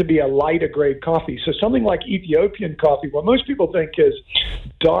tend to be a lighter grade coffee. So something like Ethiopian coffee, what most people think is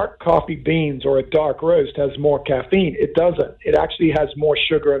dark coffee beans or a dark roast has more caffeine. It doesn't. It actually has more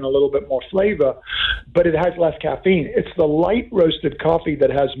sugar and a little bit more flavor, but it has less caffeine. It's the light roasted coffee that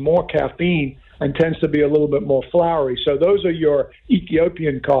has more caffeine and tends to be a little bit more flowery. So those are your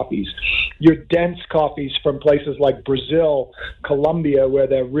Ethiopian coffees. Your dense coffees from places like Brazil, Colombia, where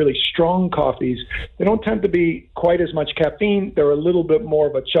they're really strong coffees, they don't tend to be quite as much caffeine. They're a little bit more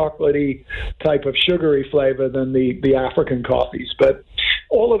of a chocolatey type of sugary flavor than the African coffees. But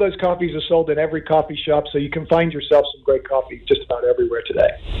all of those coffees are sold in every coffee shop, so you can find yourself some great coffee just about everywhere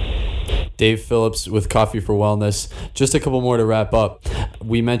today. Dave Phillips with Coffee for Wellness. Just a couple more to wrap up.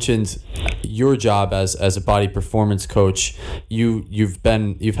 We mentioned your job as a body performance coach. You've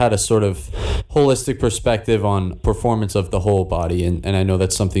had a sort of holistic perspective on performance of the whole body, and I know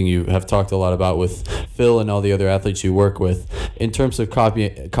that's something you have talked a lot about with Phil and all the other athletes you work with. In terms of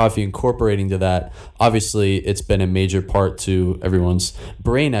coffee incorporating to that, obviously it's been a major part to everyone's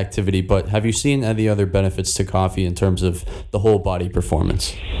brain activity, but have you seen any other benefits to coffee in terms of the whole body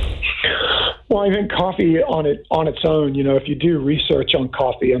performance? Well, I think coffee on its own, if you do research on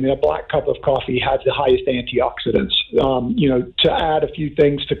coffee, a black cup of coffee has the highest antioxidants. To add a few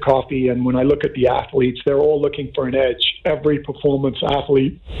things to coffee, and when I look at the athletes, they're all looking for an edge. Every performance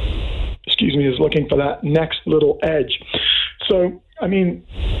athlete, is looking for that next little edge. So,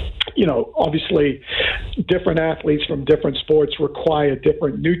 obviously different athletes from different sports require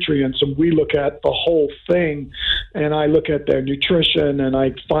different nutrients, and we look at the whole thing, and I look at their nutrition, and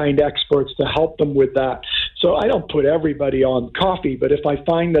I find experts to help them with that. So I don't put everybody on coffee, but if I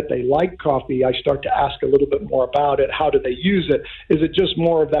find that they like coffee, I start to ask a little bit more about it. How do they use it? Is it just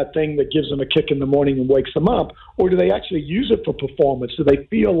more of that thing that gives them a kick in the morning and wakes them up? Or do they actually use it for performance? Do they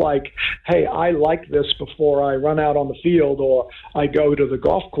feel like, hey, I like this before I run out on the field or I go to the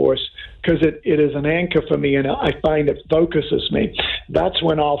golf course, because it is an anchor for me and I find it focuses me? That's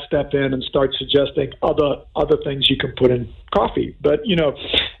when I'll step in and start suggesting other things you can put in coffee. But,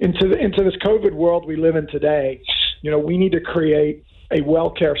 into this COVID world we live in today, we need to create a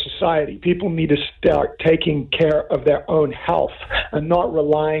well-care society. People need to start taking care of their own health and not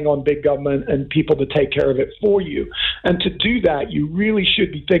relying on big government and people to take care of it for you. And to do that, you really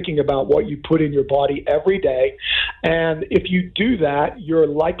should be thinking about what you put in your body every day. And if you do that, you're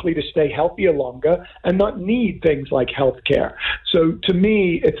likely to stay healthier longer and not need things like health care. So to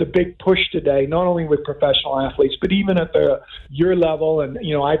me, it's a big push today, not only with professional athletes, but even at your level. And,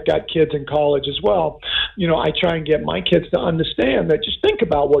 I've got kids in college as well. I try and get my kids to understand that just think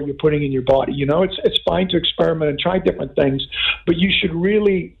about what you're putting in your body. It's fine to experiment and try different things, but you should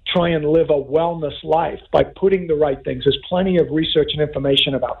really try and live a wellness life by putting the right things. There's plenty of research and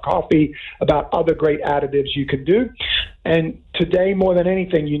information about coffee, about other great additives you can do. And today, more than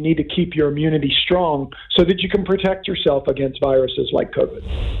anything, you need to keep your immunity strong so that you can protect yourself against viruses like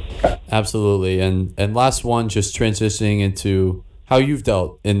COVID. Absolutely. And last one, just transitioning into how you've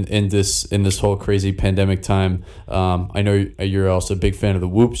dealt in this whole crazy pandemic time. I know you're also a big fan of the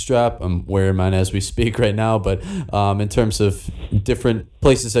Whoop strap. I'm wearing mine as we speak right now. But in terms of different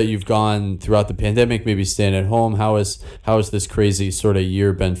places that you've gone throughout the pandemic, maybe staying at home, how has this crazy sort of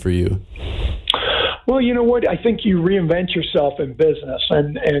year been for you? Well, you know what? I think you reinvent yourself in business.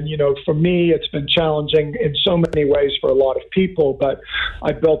 And for me, it's been challenging in so many ways for a lot of people. But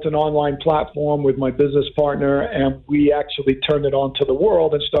I built an online platform with my business partner, and we actually turned it on to the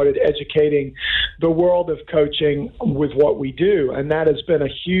world and started educating the world of coaching with what we do. And that has been a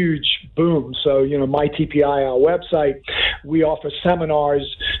huge boom. So, My TPI, our website, we offer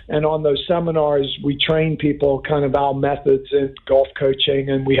seminars. And on those seminars, we train people kind of our methods in golf coaching.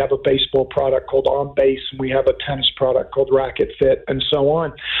 And we have a baseball product called Arm Base, and we have a tennis product called Racket Fit, and so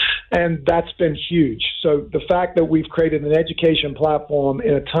on. And that's been huge. So the fact that we've created an education platform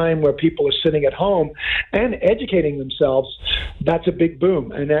in a time where people are sitting at home and educating themselves, that's a big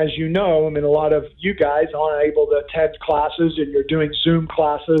boom. And as you know, a lot of you guys aren't able to attend classes, and you're doing Zoom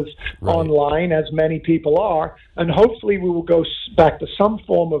classes online, as many people are. And hopefully we will go back to some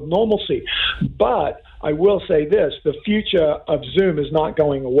form of normalcy. But I will say this, the future of Zoom is not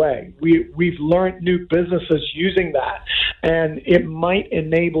going away. We've learned new businesses using that, and it might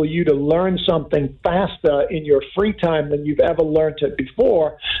enable you to learn something faster in your free time than you've ever learned it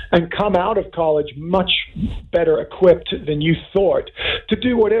before, and come out of college much better equipped than you thought to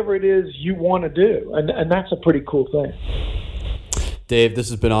do whatever it is you want to do, and that's a pretty cool thing. Dave, this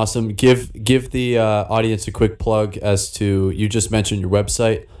has been awesome. Give the audience a quick plug as to, you just mentioned your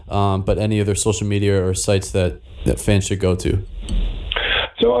website, but any other social media or sites that fans should go to.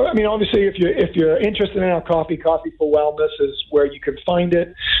 So, obviously, if you're interested in our Coffee for Wellness is where you can find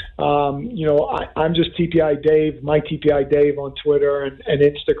it. I'm just TPI Dave, my TPI Dave on Twitter and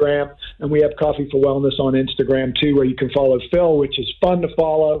Instagram, and we have Coffee for Wellness on Instagram too, where you can follow Phil, which is fun to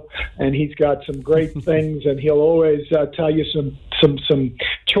follow, and he's got some great things, and he'll always tell you some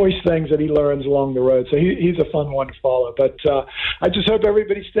choice things that he learns along the road. So he's a fun one to follow. But I just hope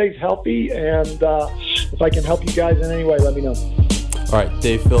everybody stays healthy, and if I can help you guys in any way, let me know. All right,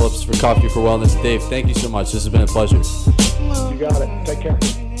 Dave Phillips for Coffee for Wellness. Dave, thank you so much. This has been a pleasure. You got it. Take care.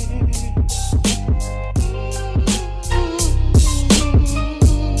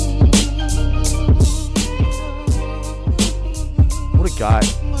 What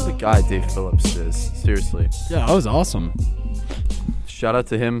a guy Dave Phillips is. Seriously. Yeah, that was awesome. Shout out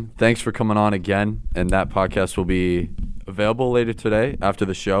to him. Thanks for coming on again. And that podcast will be available later today after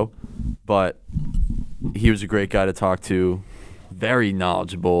the show. But he was a great guy to talk to. Very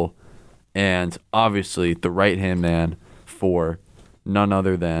knowledgeable, and obviously the right-hand man for none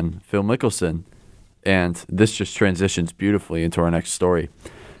other than Phil Mickelson. And this just transitions beautifully into our next story.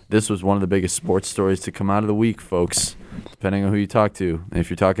 This was one of the biggest sports stories to come out of the week, folks, depending on who you talk to. And if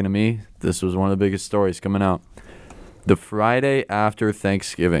you're talking to me, this was one of the biggest stories coming out. The Friday after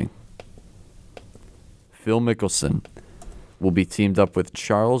Thanksgiving, Phil Mickelson will be teamed up with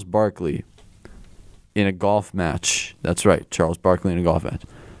Charles Barkley in a golf match. That's right, Charles Barkley in a golf match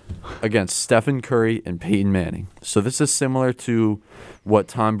against Stephen Curry and Peyton Manning. So this is similar to what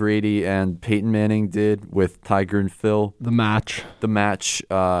Tom Brady and Peyton Manning did with Tiger and Phil. The match,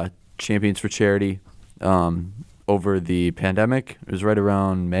 Champions for Charity, over the pandemic. It was right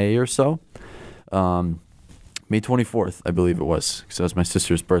around May or so. May 24th, I believe it was, because that was my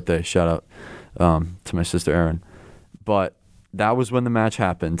sister's birthday. Shout out to my sister Erin. But that was when the match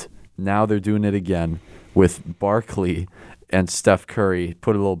happened. Now they're doing it again with Barkley and Steph Curry.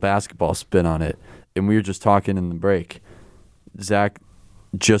 Put a little basketball spin on it. And we were just talking in the break. Zack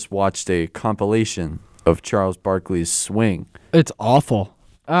just watched a compilation of Charles Barkley's swing. It's awful.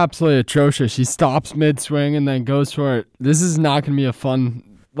 Absolutely atrocious. He stops mid-swing and then goes for it. This is not going to be a fun...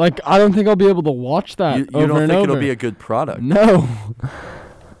 I don't think I'll be able to watch that you don't think it'll be a good product? No.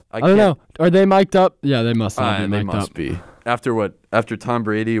 I don't know. Are they mic'd up? Yeah, they must not be mic'd up. They must be. After Tom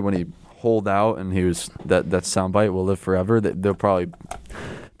Brady, when he holed out and he was that soundbite will live forever, that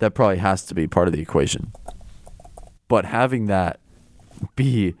probably has to be part of the equation. But having that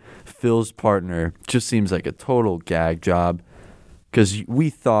be Phil's partner just seems like a total gag job, because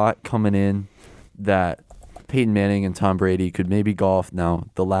we thought coming in that Peyton Manning and Tom Brady could maybe golf. Now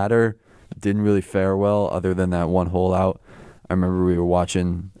the latter didn't really fare well, other than that one hole out. I remember we were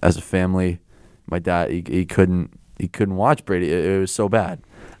watching as a family. My dad, he couldn't watch Brady. It was so bad.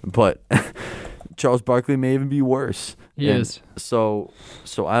 But Charles Barkley may even be worse. He is. So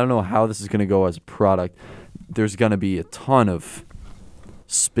I don't know how this is going to go as a product. There's going to be a ton of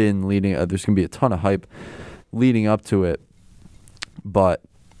spin leading. There's going to be a ton of hype leading up to it. But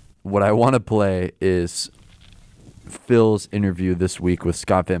what I want to play is Phil's interview this week with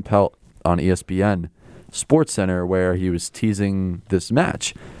Scott Van Pelt on ESPN SportsCenter, where he was teasing this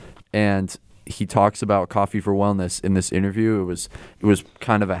match, and he talks about Coffee for Wellness in this interview. It was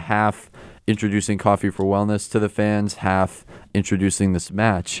kind of a half introducing Coffee for Wellness to the fans, half introducing this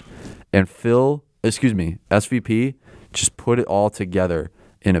match, and SVP just put it all together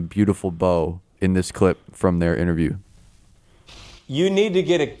in a beautiful bow in this clip from their interview. You need to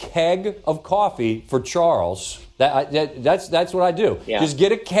get a keg of coffee for Charles. That's what I do. Yeah. Just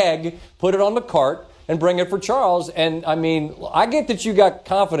get a keg, put it on the cart, and bring it for Charles. And I mean, I get that you got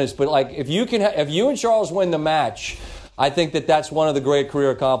confidence, but like if you and Charles win the match, I think that's one of the great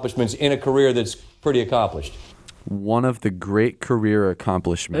career accomplishments in a career that's pretty accomplished. One of the great career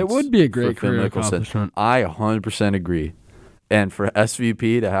accomplishments. It would be a great for Phil career Mickelson. accomplishment. I 100% agree. And for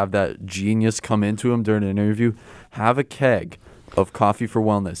SVP to have that genius come into him during an interview, have a keg of Coffee for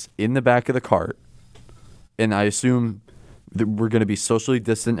Wellness in the back of the cart, and I assume that we're going to be socially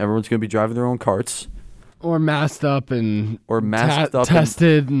distant. Everyone's going to be driving their own carts. Or masked up and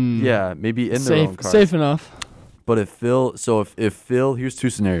tested and yeah, maybe in their own cars. Safe enough. But if Phil, here's two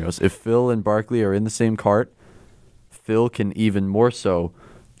scenarios. If Phil and Barkley are in the same cart, Phil can even more so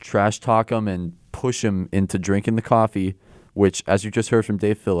trash talk him and push him into drinking the coffee, which, as you just heard from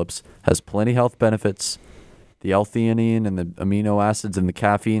Dave Phillips, has plenty of health benefits. The L-theanine and the amino acids and the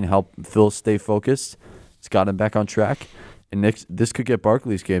caffeine help Phil stay focused. It's got him back on track. And this could get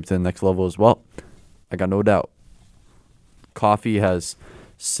Barkley's game to the next level as well. I got no doubt. Coffee has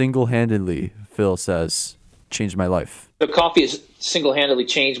single-handedly, Phil says, changed my life. The coffee has single-handedly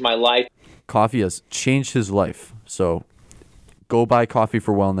changed my life. Coffee has changed his life. So go buy Coffee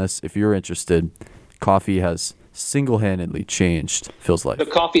for Wellness if you're interested. Coffee has single-handedly changed Phil's life. The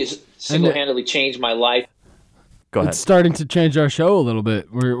coffee has single-handedly changed my life. Go ahead. It's starting to change our show a little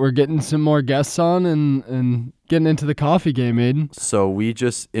bit. We're getting some more guests on and getting into the coffee game, Aidan. So we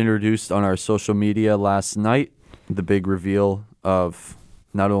just introduced on our social media last night the big reveal of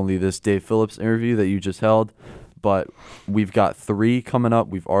not only this Dave Phillips interview that you just held, but we've got 3 coming up.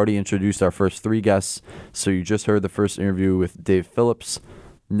 We've already introduced our first 3 guests. So you just heard the first interview with Dave Phillips.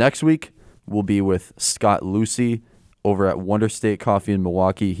 Next week, we'll be with Scott Lucy over at Wonder State Coffee in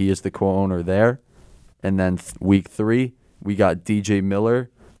Milwaukee. He is the co-owner there. And then week 3, we got DJ Miller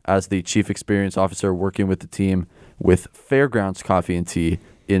as the Chief Experience Officer working with the team with Fairgrounds Coffee and Tea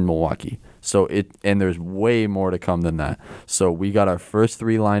in Milwaukee. And there's way more to come than that. So we got our first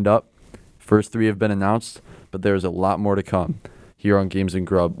 3 lined up. First 3 have been announced, but there's a lot more to come here on Games and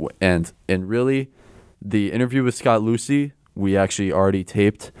Grub. And really, the interview with Scott Lucy, we actually already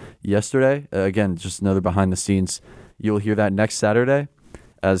taped yesterday. Again, just another behind the scenes. You'll hear that next Saturday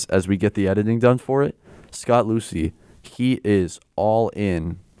as we get the editing done for it. Scott Lucy, he is all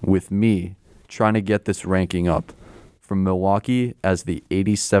in with me trying to get this ranking up from Milwaukee as the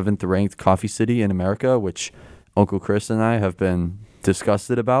 87th ranked coffee city in America, which Uncle Chris and I have been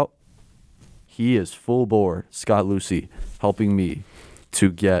disgusted about. He is full bore, Scott Lucy, helping me to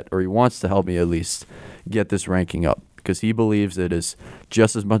get, or he wants to help me at least, get this ranking up because he believes it is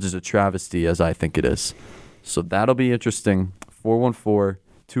just as much as a travesty as I think it is. So that'll be interesting.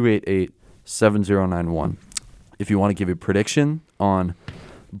 414-288-7091. If you want to give a prediction on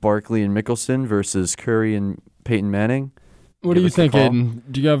Barkley and Mickelson versus Curry and Peyton Manning, what do you think, Aidan?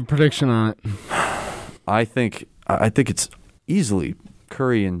 Do you have a prediction on it? I think it's easily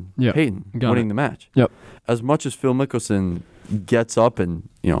Curry and Peyton winning the match. Yep. As much as Phil Mickelson gets up and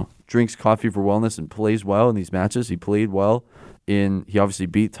drinks Coffee for Wellness and plays well in these matches, he played well he obviously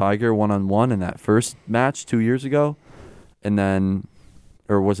beat Tiger 1-on-1 in that first match 2 years ago, and then.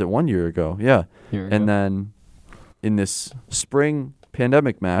 Or was it 1 year ago? Yeah. And then in this spring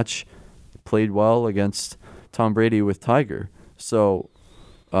pandemic match, played well against Tom Brady with Tiger. So,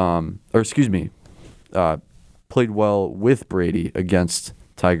 played well with Brady against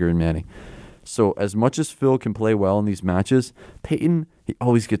Tiger and Manning. So as much as Phil can play well in these matches, Peyton, he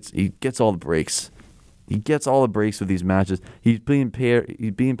gets all the breaks. He gets all the breaks with these matches. He's being paired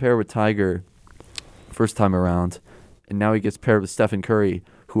with Tiger first time around. And now he gets paired with Stephen Curry,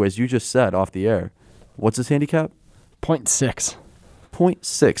 who, as you just said off the air, what's his handicap? 0.6.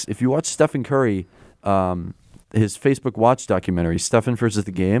 0.6. If you watch Stephen Curry, his Facebook Watch documentary, Stephen versus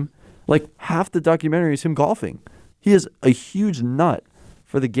the Game, like half the documentary is him golfing. He is a huge nut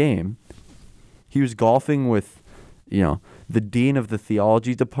for the game. He was golfing with, the dean of the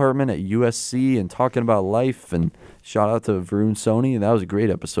theology department at USC and talking about life, and shout out to Varun Soni. That was a great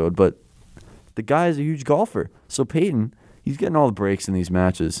episode. But the guy is a huge golfer. So Peyton, he's getting all the breaks in these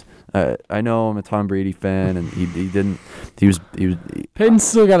matches. I know I'm a Tom Brady fan, and he was. Peyton's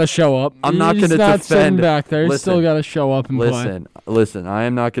still got to show up. I'm not going to defend. Sitting back there. He's still got to show up and play. Listen. I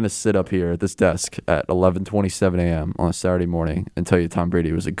am not going to sit up here at this desk at 11:27 a.m. on a Saturday morning and tell you Tom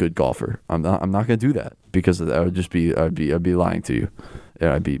Brady was a good golfer. I'm not going to do that, because that would just be I'd be lying to you.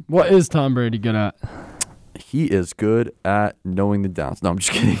 Yeah, What is Tom Brady good at? He is good at knowing the downs. No, I'm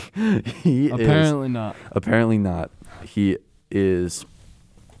just kidding. Apparently not. Apparently not. He is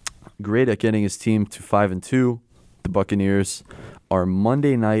great at getting his team to 5-2. The Buccaneers are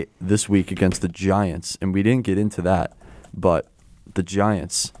Monday night this week against the Giants, and we didn't get into that, but the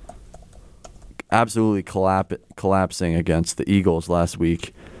Giants absolutely collapsing against the Eagles last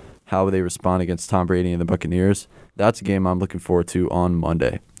week. How they respond against Tom Brady and the Buccaneers, that's a game I'm looking forward to on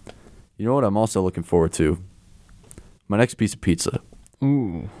Monday. You know what I'm also looking forward to? My next piece of pizza.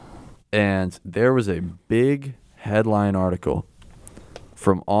 Ooh. And there was a big headline article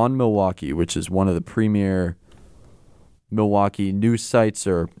from On Milwaukee, which is one of the premier Milwaukee news sites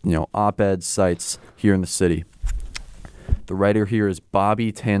or op-ed sites here in the city. The writer here is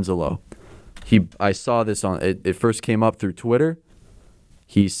Bobby Tanzalo. I saw this on it first came up through Twitter.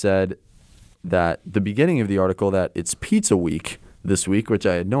 He said that the beginning of the article that it's Pizza Week this week, which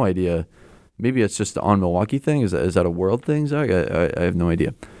I had no idea. Maybe it's just the On Milwaukee thing. Is that a world thing, Zach? I have no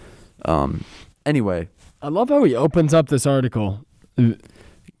idea. Anyway, I love how he opens up this article.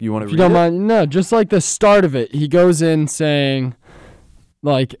 You want to read it? If you don't it? mind, no, just like the start of it. He goes in saying,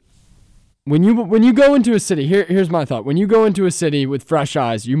 like, when you go into a city, here's my thought. When you go into a city with fresh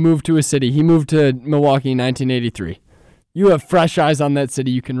eyes, you move to a city. He moved to Milwaukee in 1983. You have fresh eyes on that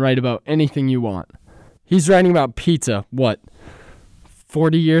city. You can write about anything you want. He's writing about pizza,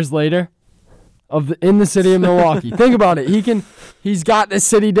 40 years later? In the city of Milwaukee. Think about it. He's got this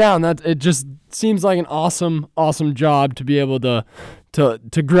city down. It just seems like an awesome job to be able to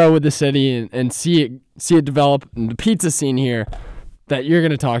grow with the city and see it develop. And the pizza scene here that you're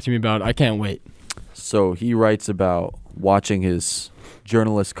going to talk to me about, I can't wait. So he writes about watching his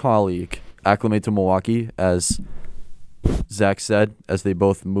journalist colleague acclimate to Milwaukee, as Zack said, as they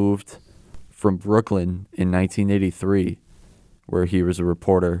both moved from Brooklyn in 1983, where he was a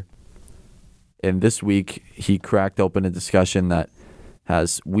reporter. And this week, he cracked open a discussion that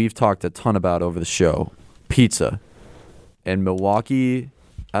we've talked a ton about over the show, pizza. And Milwaukee,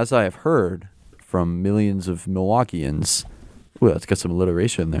 as I have heard from millions of Milwaukeeans, let's get some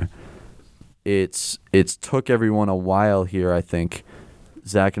alliteration there. It's took everyone a while here, I think,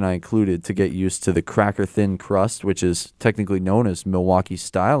 Zach and I included, to get used to the cracker thin crust, which is technically known as Milwaukee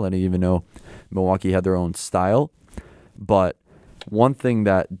style. I didn't even know Milwaukee had their own style. But one thing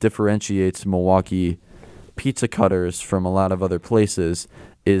that differentiates Milwaukee pizza cutters from a lot of other places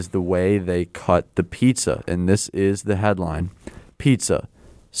is the way they cut the pizza. And this is the headline. Pizza,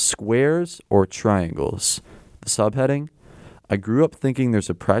 squares or triangles? The subheading, I grew up thinking there's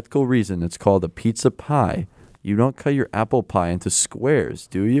a practical reason it's called a pizza pie. You don't cut your apple pie into squares,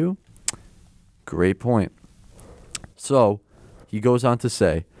 do you? Great point. So he goes on to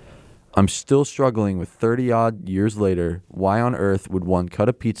say, I'm still struggling with 30-odd years later, why on earth would one cut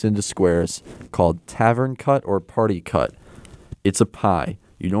a pizza into squares called tavern cut or party cut? It's a pie.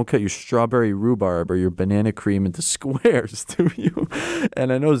 You don't cut your strawberry rhubarb or your banana cream into squares, do you?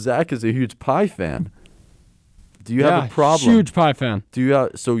 And I know Zach is a huge pie fan. Do you have a problem? Huge pie fan.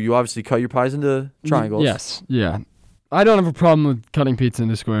 So you obviously cut your pies into triangles? Yes. Yeah. I don't have a problem with cutting pizza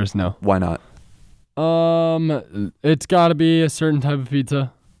into squares, no. Why not? It's got to be a certain type of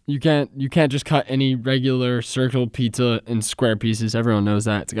pizza. You can't just cut any regular circle pizza in square pieces. Everyone knows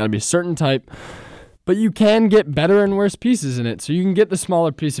that. It's got to be a certain type. But you can get better and worse pieces in it. So you can get the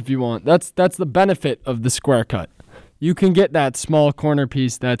smaller piece if you want. That's the benefit of the square cut. You can get that small corner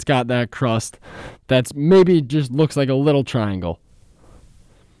piece that's got that crust that's maybe just looks like a little triangle.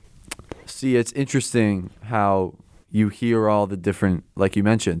 See, it's interesting how you hear all the different, like you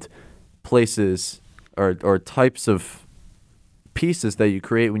mentioned, places or types of pieces that you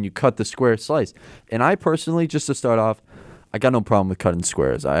create when you cut the square slice. And I personally, just to start off, I got no problem with cutting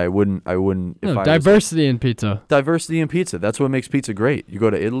squares. I wouldn't. Diversity in pizza. Diversity in pizza. That's what makes pizza great. You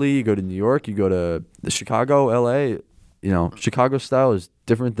go to Italy, you go to New York, you go to Chicago, LA. Chicago style is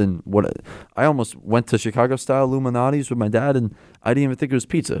different than what I almost went to Chicago style Illuminati's with my dad, and I didn't even think it was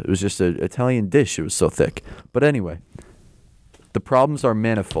pizza. It was just an Italian dish. It was so thick. But anyway, the problems are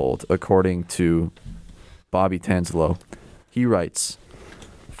manifold according to Bobby Tanzelo. He writes,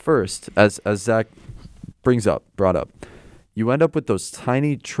 first, as Zach brought up, you end up with those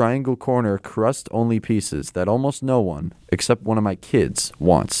tiny triangle corner crust-only pieces that almost no one, except one of my kids,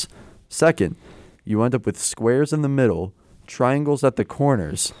 wants. Second, you end up with squares in the middle, triangles at the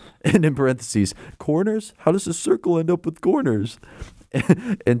corners, and in parentheses, corners? How does a circle end up with corners?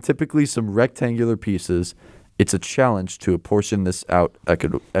 And typically some rectangular pieces. It's a challenge to apportion this out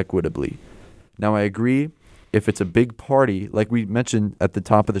equitably. Now, I agree, if it's a big party, like we mentioned at the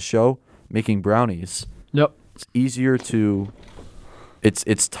top of the show, making brownies. Yep. It's easier to,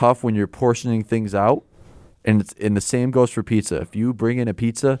 it's tough when you're portioning things out, and the same goes for pizza. If you bring in a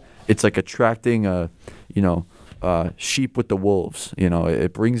pizza, it's like attracting sheep with the wolves.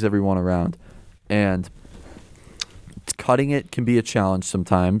 It brings everyone around, and cutting it can be a challenge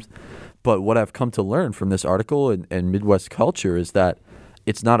sometimes. But what I've come to learn from this article and Midwest culture is that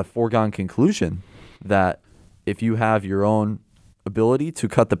it's not a foregone conclusion that if you have your own ability to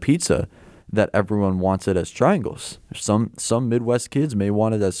cut the pizza, that everyone wants it as triangles. Some Midwest kids may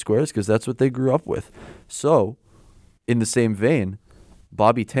want it as squares because that's what they grew up with. So, in the same vein,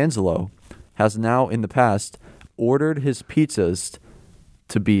 Bobby Tanzelo has now in the past ordered his pizzas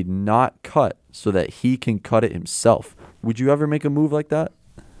to be not cut so that he can cut it himself. Would you ever make a move like that?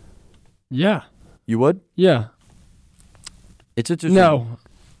 Yeah. You would? Yeah. It's interesting. No.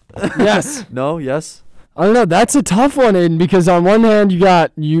 Yes. No, yes. I don't know. That's a tough one, Aidan, because on one hand,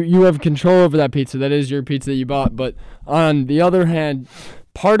 you have control over that pizza. That is your pizza that you bought. But on the other hand,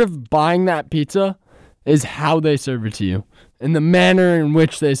 part of buying that pizza is how they serve it to you and the manner in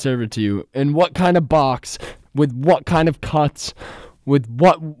which they serve it to you and what kind of box, with what kind of cuts, with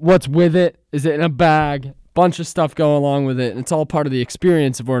what's with it. Is it in a bag? Bunch of stuff go along with it. And it's all part of the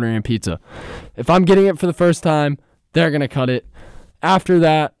experience of ordering a pizza. If I'm getting it for the first time, they're going to cut it. After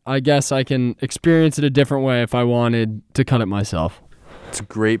that, I guess I can experience it a different way if I wanted to cut it myself. It's a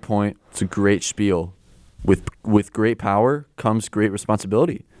great point. It's a great spiel. With great power comes great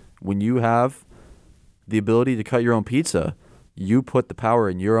responsibility. When you have the ability to cut your own pizza, you put the power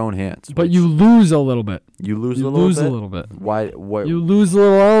in your own hands. But you lose a little bit. You lose a little bit? Why? You lose a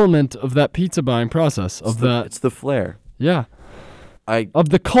little element of that pizza buying process. It's the flair. Yeah. Of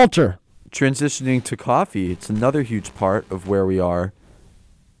the culture. Transitioning to coffee, it's another huge part of where we are.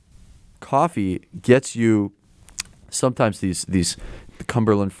 Coffee gets you sometimes these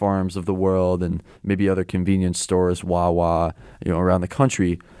Cumberland Farms of the world and maybe other convenience stores, Wawa, around the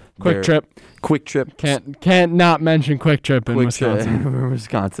country. Quick Trip. Can't not mention Quick Trip in Wisconsin.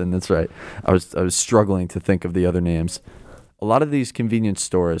 Wisconsin, that's right. I was struggling to think of the other names. A lot of these convenience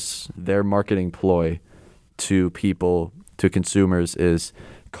stores, their marketing ploy to people, to consumers, is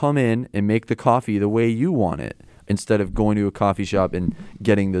come in and make the coffee the way you want it, instead of going to a coffee shop and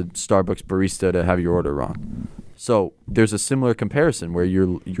getting the Starbucks barista to have your order wrong. So there's a similar comparison where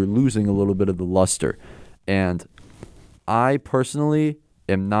you're losing a little bit of the luster. And I personally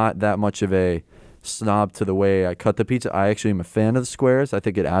am not that much of a snob to the way I cut the pizza. I actually am a fan of the squares. I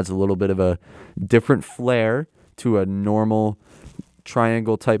think it adds a little bit of a different flair to a normal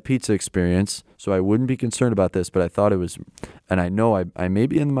triangle type pizza experience. So I wouldn't be concerned about this, but I thought it was, and I know I may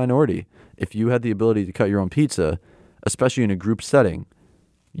be in the minority. If you had the ability to cut your own pizza, especially in a group setting,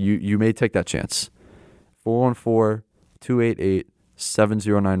 you may take that chance.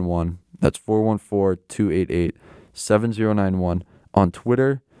 414-288-7091. That's 414-288-7091. On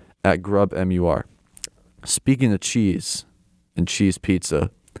Twitter @GrubMUR. Speaking of cheese and cheese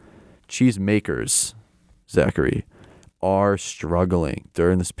pizza, cheese makers, Zachary, are struggling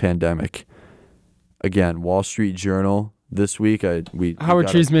during this pandemic. Again, Wall Street Journal this week. How are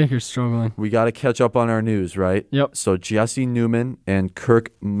cheesemakers struggling? We got to catch up on our news, right? Yep. So Jesse Newman and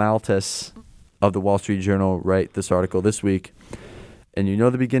Kirk Maltis of the Wall Street Journal write this article this week. And you know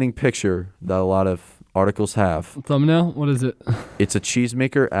the beginning picture that a lot of articles have. Thumbnail? What is it? It's a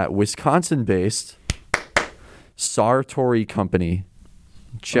cheesemaker at Wisconsin-based Sartori Company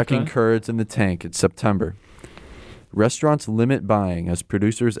checking curds in the tank in September. Restaurants limit buying as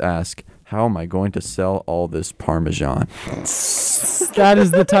producers ask, how am I going to sell all this Parmesan? That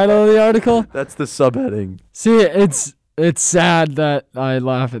is the title of the article? That's the subheading. See, it's sad that I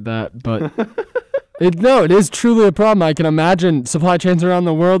laugh at that, but it is truly a problem. I can imagine supply chains around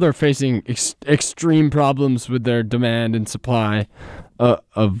the world are facing extreme problems with their demand and supply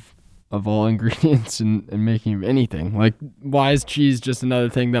of all ingredients and making anything. Like, why is cheese just another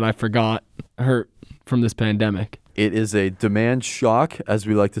thing that I forgot hurt from this pandemic? It is a demand shock, as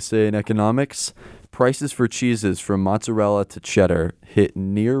we like to say in economics. Prices for cheeses from mozzarella to cheddar hit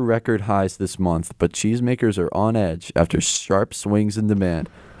near record highs this month, but cheesemakers are on edge after sharp swings in demand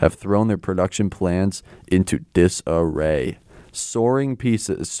have thrown their production plans into disarray. Soaring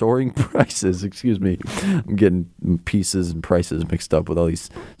prices, excuse me. I'm getting pieces and prices mixed up with all these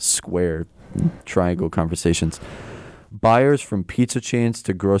square triangle conversations. Buyers from pizza chains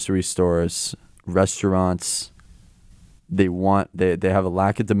to grocery stores, restaurants, they have a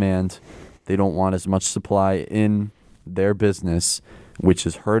lack of demand. They don't want as much supply in their business, which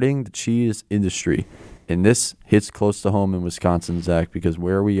is hurting the cheese industry. And this hits close to home in Wisconsin, Zach, because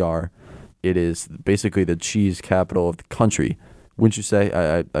where we are, it is basically the cheese capital of the country. Wouldn't you say?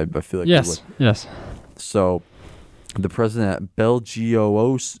 I feel like yes. So the president at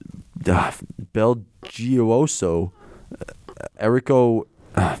Belgioso, Erico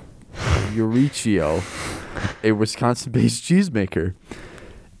Euricio, a Wisconsin-based cheesemaker,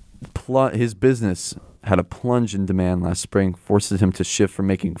 his business had a plunge in demand last spring, forces him to shift from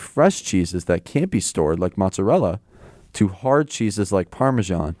making fresh cheeses that can't be stored like mozzarella to hard cheeses like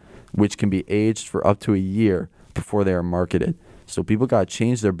Parmesan, which can be aged for up to a year before they are marketed. So people got to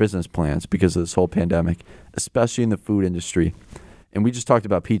change their business plans because of this whole pandemic, especially in the food industry. And we just talked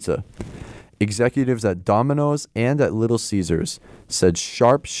about pizza. Executives at Domino's and at Little Caesars said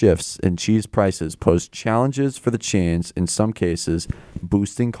sharp shifts in cheese prices posed challenges for the chains, in some cases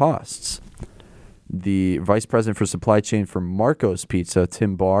boosting costs. The vice president for supply chain for Marco's Pizza,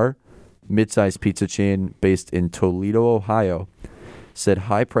 Tim Barr, mid-sized pizza chain based in Toledo, Ohio, said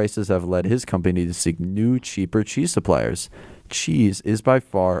high prices have led his company to seek new, cheaper cheese suppliers. Cheese is by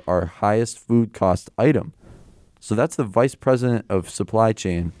far our highest food cost item. So that's the vice president of supply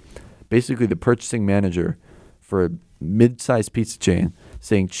chain, basically the purchasing manager for a mid-sized pizza chain,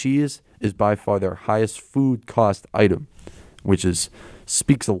 saying cheese is by far their highest food cost item, which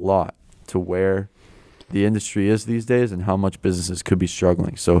speaks a lot to where the industry is these days and how much businesses could be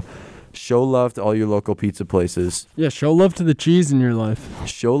struggling. So show love to all your local pizza places. Yeah, show love to the cheese in your life.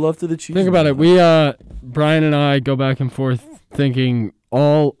 Show love to the cheese. Think about it. Brian and I go back and forth thinking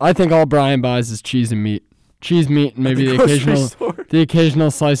I think all Brian buys is cheese and meat. Cheese, meat, and maybe the occasional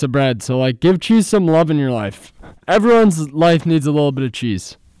slice of bread. So give cheese some love in your life. Everyone's life needs a little bit of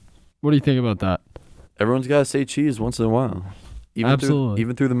cheese. What do you think about that? Everyone's got to say cheese once in a while. Absolutely.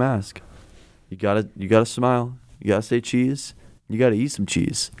 Even through the mask. You gotta smile. You gotta say cheese. You gotta eat some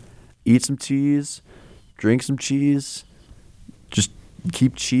cheese. Eat some cheese. Drink some cheese. Just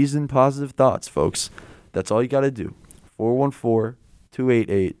keep cheesing positive thoughts, folks. That's all you gotta do.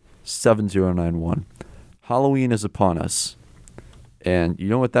 414-288-7091. Halloween is upon us. And you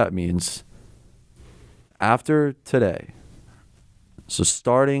know what that means. After today, so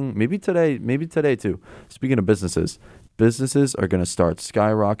starting, maybe today too, speaking of businesses are going to start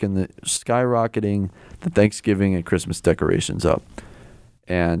skyrocketing the Thanksgiving and Christmas decorations up.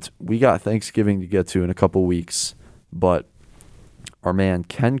 And we got Thanksgiving to get to in a couple weeks, but our man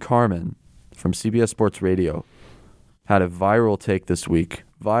Ken Carman from CBS Sports Radio had a viral take this week,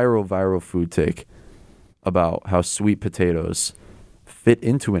 viral food take, about how sweet potatoes fit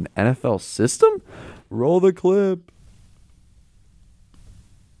into an NFL system. Roll the clip.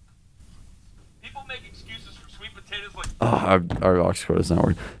 People make excuses for sweet potatoes like... Our aux cord is not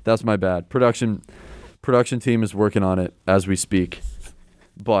working. That's my bad. Production team is working on it as we speak.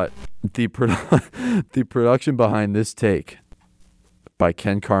 But the production behind this take by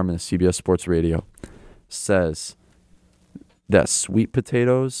Ken Carman, CBS Sports Radio, says that sweet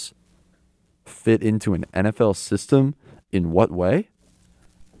potatoes fit into an NFL system in what way?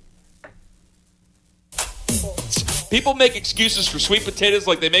 People make excuses for sweet potatoes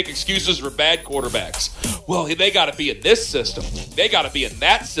like they make excuses for bad quarterbacks. Well, they got to be in this system. They got to be in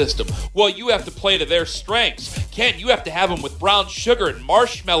that system. Well, you have to play to their strengths. Ken, you have to have them with brown sugar and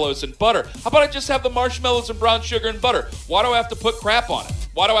marshmallows and butter. How about I just have the marshmallows and brown sugar and butter? Why do I have to put crap on it?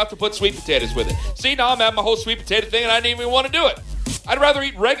 Why do I have to put sweet potatoes with it? See, now I'm having my whole sweet potato thing and I didn't even want to do it. I'd rather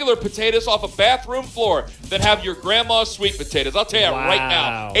eat regular potatoes off a bathroom floor than have your grandma's sweet potatoes. I'll tell you right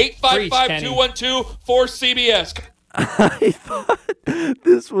now. 855-212-4CBS. I thought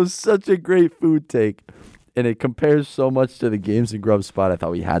this was such a great food take, and it compares so much to the Games and Grub spot. I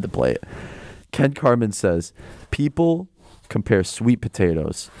thought we had to play it. Ken Carman says, people compare sweet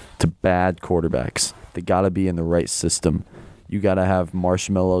potatoes to bad quarterbacks. They got to be in the right system. You got to have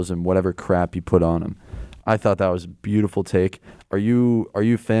marshmallows and whatever crap you put on them. I thought that was a beautiful take. Are you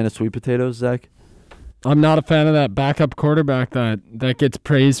a fan of sweet potatoes, Zach? I'm not a fan of that backup quarterback that gets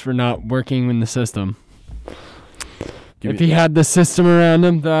praised for not working in the system. If he had the system around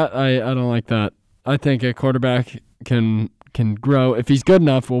him, that I don't like that. I think a quarterback can grow. If he's good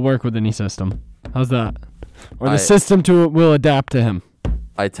enough, will work with any system. How's that? Or the system will adapt to him.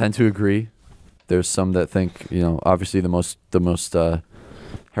 I tend to agree. There's some that think, obviously the most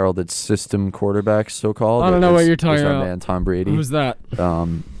heralded system quarterback, so-called. I don't know what you're talking our about. Man Tom Brady. Who's that? A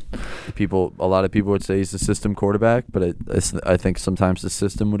lot of people would say he's a system quarterback, but I think sometimes the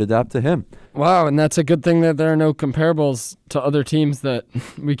system would adapt to him. Wow, and that's a good thing that there are no comparables to other teams that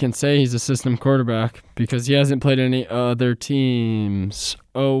we can say he's a system quarterback because he hasn't played any other teams.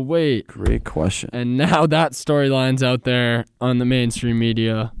 Oh, wait. Great question. And now that storyline's out there on the mainstream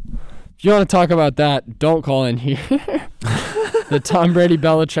media. If you want to talk about that, don't call in here. The Tom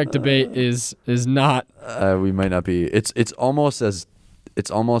Brady-Belichick debate is not. We might not be. It's almost as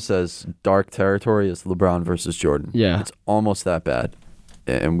dark territory as LeBron versus Jordan. Yeah. It's almost that bad.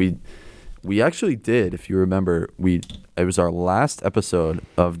 And we actually did, if you remember, it was our last episode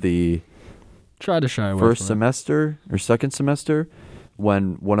of the Try to shy away first from semester or second semester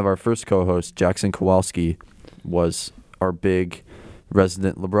when one of our first co-hosts, Jackson Kowalski, was our big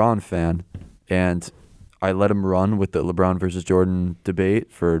resident LeBron fan. And I let him run with the LeBron versus Jordan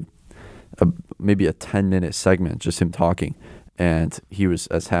debate for maybe a 10-minute segment, just him talking. And he was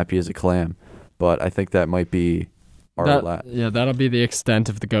as happy as a clam. But I think that might be our last. Yeah, that'll be the extent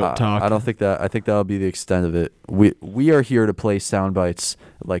of the GOAT talk. I don't think that. I think that'll be the extent of it. We are here to play sound bites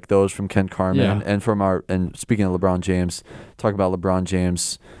like those from Ken Carman and speaking of LeBron James, talk about LeBron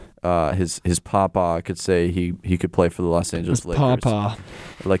James. His papa could say he could play for the Los Angeles Lakers. Papa.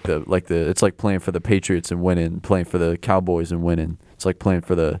 Like it's like playing for the Patriots and winning, playing for the Cowboys and winning. It's like playing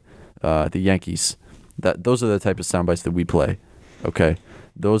for the Yankees. Those are the type of sound bites that we play. Okay,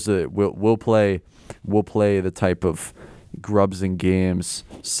 those we'll play the type of grubs and games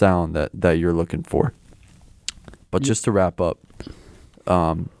sound that you're looking for. But just to wrap up,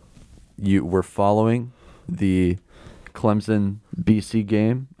 we're following the Clemson BC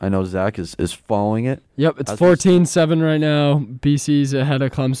game. I know Zack is following it. Yep, it's 14-7 right now. BC's ahead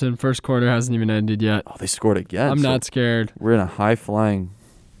of Clemson. First quarter hasn't even ended yet. Oh, they scored again. I'm not scared. We're in a high-flying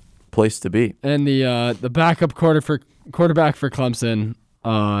place to be. And the backup quarterback for Clemson.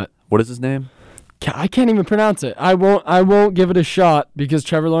 What is his name? I can't even pronounce it. I won't give it a shot because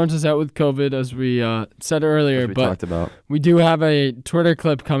Trevor Lawrence is out with COVID, as we said earlier. As we talked about. We do have a Twitter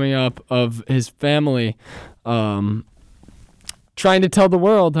clip coming up of his family trying to tell the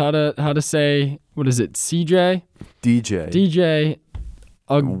world how to say, what is it, CJ? DJ.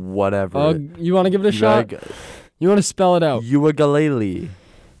 Whatever. You want to give it a shot? You want to spell it out? Ukulele.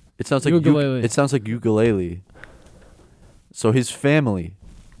 It sounds like ukulele. It sounds like ukulele. So his family.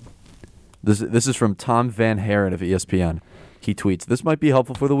 This is from Tom Van Haren of ESPN. He tweets, "This might be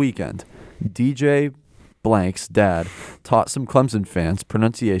helpful for the weekend. DJ Blank's dad taught some Clemson fans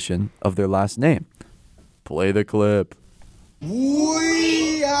pronunciation of their last name. Play the clip."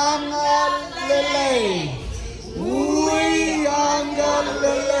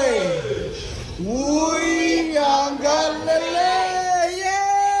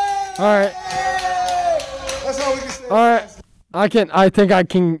 All right. That's all we can say. All right. I think I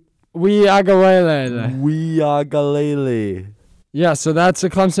can. Uiagalelei. Yeah, so that's a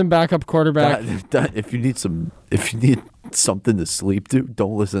Clemson backup quarterback. If you need something to sleep to,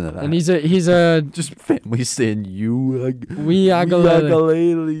 don't listen to that. And he's a just family saying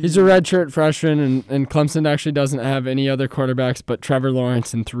Uiagalelei. He's a redshirt freshman, and Clemson actually doesn't have any other quarterbacks but Trevor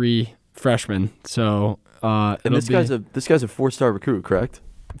Lawrence and 3 freshmen. So and this guy's a 4-star recruit, correct?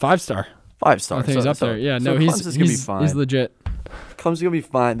 5-star. 5-star. I think he's up there. Yeah, no, Clemson's gonna be fine. He's legit. Clemson's gonna be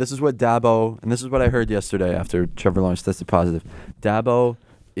fine. This is what Dabo, and this is what I heard yesterday after Trevor Lawrence tested positive. Dabo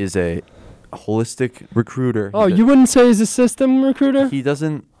is a holistic recruiter. Oh, you wouldn't say he's a system recruiter? He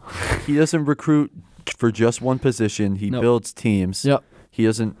doesn't recruit for just one position. He builds teams. Yep. He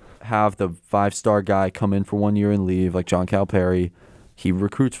doesn't have the 5-star guy come in for 1 year and leave like John Calipari. He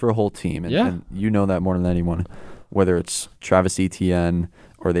recruits for a whole team, and you know that more than anyone. Whether it's Travis Etienne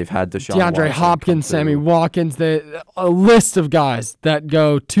or they've had DeShaun DeAndre Watson Hopkins, Sammy Watkins, a list of guys that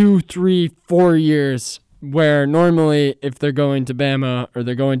go 2, 3, 4 years where normally if they're going to Bama or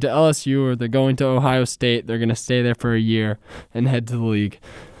they're going to LSU or they're going to Ohio State, they're going to stay there for a year and head to the league.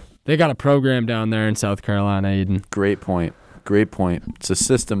 They got a program down there in South Carolina, Aidan. Great point. It's a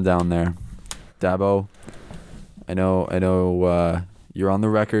system down there. Dabo, I know you're on the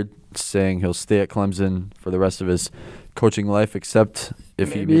record saying he'll stay at Clemson for the rest of his coaching life, except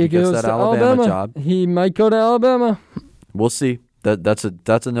if he maybe gets that Alabama job. He might go to Alabama. We'll see. That's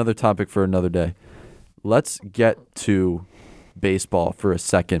another topic for another day. Let's get to baseball for a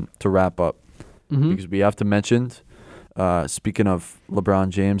second to wrap up, because we have to mention Speaking of LeBron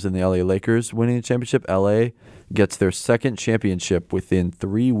James and the LA Lakers winning the championship, LA gets their second championship within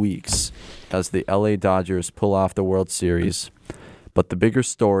 3 weeks as the LA Dodgers pull off the World Series. But the bigger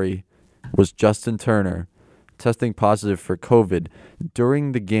story was Justin Turner testing positive for COVID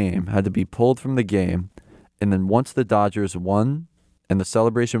during the game, had to be pulled from the game. And then once the Dodgers won and the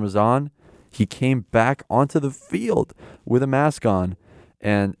celebration was on, he came back onto the field with a mask on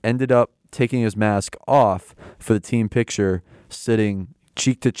and ended up taking his mask off for the team picture, sitting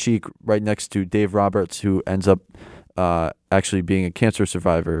cheek to cheek right next to Dave Roberts, who ends up actually being a cancer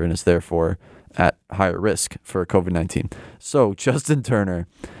survivor and is therefore at higher risk for COVID-19. So Justin Turner,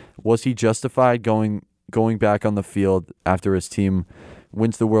 was he justified going back on the field after his team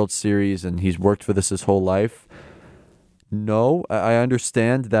wins the World Series and he's worked for this his whole life? No, I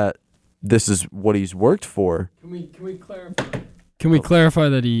understand that this is what he's worked for. Can we clarify? Can we clarify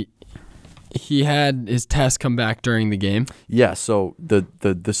that he had his test come back during the game? Yeah. So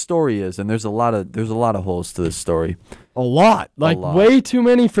the story is, and there's a lot of holes to this story. A lot, way too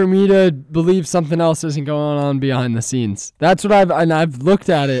many for me to believe something else isn't going on behind the scenes. That's what I've looked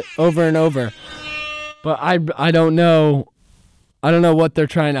at it over and over, but I don't know. I don't know what they're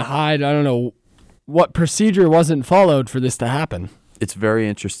trying to hide. I don't know what procedure wasn't followed for this to happen. It's very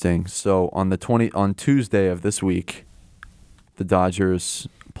interesting. So on Tuesday of this week, the Dodgers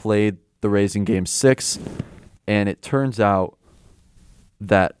played the Rays in Game 6, and it turns out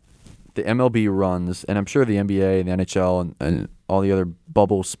that the MLB runs, and I'm sure the NBA and the NHL and all the other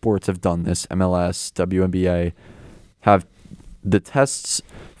bubble sports have done this, MLS, WNBA, have the tests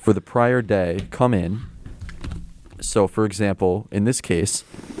for the prior day come in. So, for example, in this case,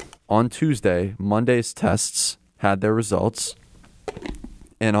 on Tuesday, Monday's tests had their results,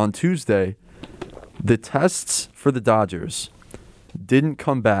 and on Tuesday, the tests for the Dodgers didn't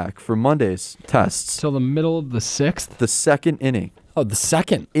come back for Monday's tests till the middle of the 6th? The second inning. Oh, the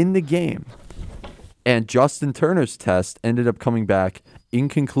second? In the game. And Justin Turner's test ended up coming back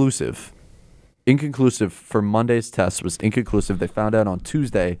inconclusive. Inconclusive for Monday's test was inconclusive. They found out on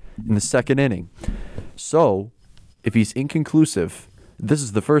Tuesday in the second inning. So, if he's inconclusive, this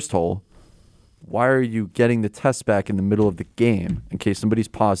is the first hole. Why are you getting the test back in the middle of the game in case somebody's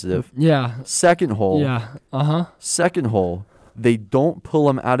positive? Yeah. Second hole. Yeah. Second hole. They don't pull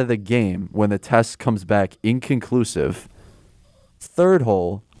him out of the game when the test comes back inconclusive. Third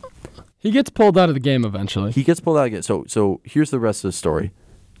hole. He gets pulled out of the game eventually. He gets pulled out again. So here's the rest of the story.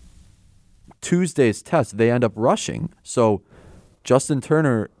 Tuesday's test, they end up rushing. So Justin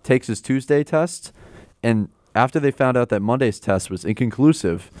Turner takes his Tuesday test, and after they found out that Monday's test was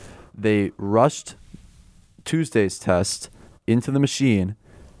inconclusive, they rushed Tuesday's test into the machine,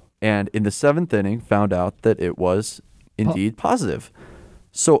 and in the 7th inning found out that it was indeed positive.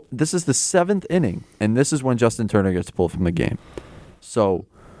 So this is the 7th inning, and this is when Justin Turner gets pulled from the game. So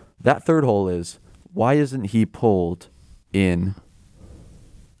that third hole is, why isn't he pulled in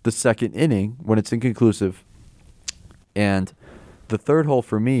the second inning when it's inconclusive? And the third hole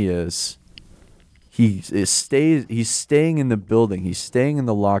for me is he's staying in the building, he's staying in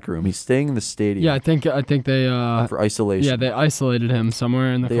the locker room, he's staying in the stadium. Yeah, I think they for isolation. Yeah, they isolated him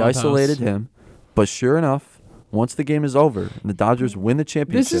somewhere in the clubhouse. They isolated him, but sure enough, once the game is over and the Dodgers win the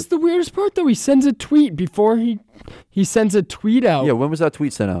championship. This is the weirdest part, though. He sends a tweet before he sends a tweet out. Yeah, when was that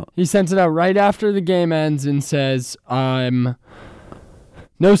tweet sent out? He sends it out right after the game ends and says, "I'm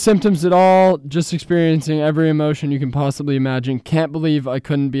no symptoms at all, just experiencing every emotion you can possibly imagine. Can't believe I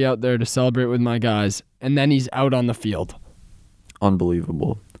couldn't be out there to celebrate with my guys." And then he's out on the field.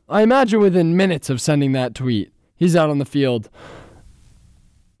 Unbelievable. I imagine within minutes of sending that tweet, he's out on the field.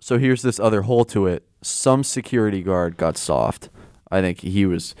 So here's this other hole to it. Some security guard got soft. I think he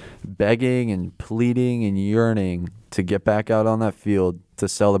was begging and pleading and yearning to get back out on that field to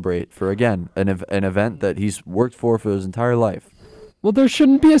celebrate for, again, an event that he's worked for his entire life. Well, there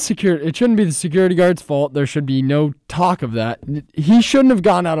shouldn't be it shouldn't be the security guard's fault. There should be no talk of that. He shouldn't have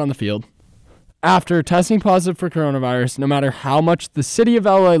gone out on the field after testing positive for coronavirus, no matter how much the city of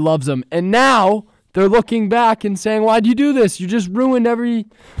LA loves him. And now they're looking back and saying, "Why'd you do this? You just ruined every..."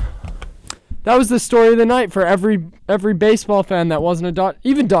 That was the story of the night for every baseball fan that wasn't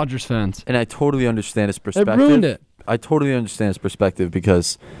even Dodgers fans. And I totally understand his perspective. It ruined it. I totally understand his perspective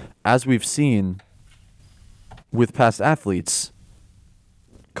because, as we've seen with past athletes,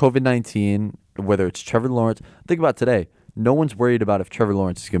 COVID-19, whether it's Trevor Lawrence, think about today. No one's worried about if Trevor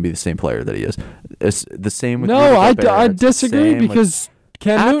Lawrence is going to be the same player that he is. It's the same with No, I disagree because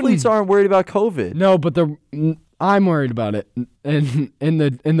athletes aren't worried about COVID. No, but I'm worried about it in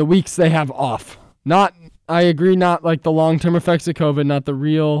the weeks they have off. I agree, not like the long-term effects of COVID, not the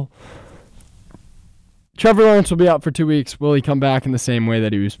real Trevor Lawrence will be out for 2 weeks. Will he come back in the same way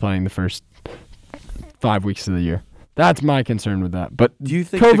that he was playing the first 5 weeks of the year? That's my concern with that. But do you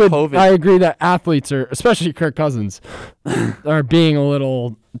think COVID, I agree that athletes are, especially Kirk Cousins, are being a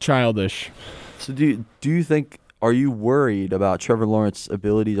little childish. So do you think, are you worried about Trevor Lawrence's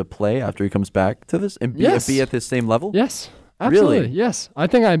ability to play after he comes back to this and be at this same level? Yes, absolutely. Really? Yes. I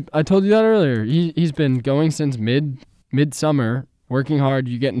think I told you that earlier. He's been going since midsummer, working hard.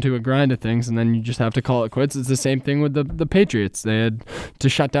 You get into a grind of things, and then you just have to call it quits. It's the same thing with the Patriots. They had to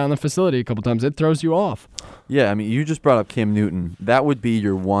shut down the facility a couple times. It throws you off. Yeah, I mean, you just brought up Cam Newton. That would be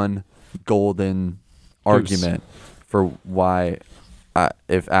your one golden argument for why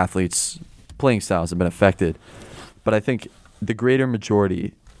if athletes' playing styles have been affected. But I think the greater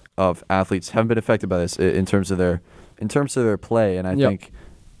majority of athletes haven't been affected by this in terms of their play. And I think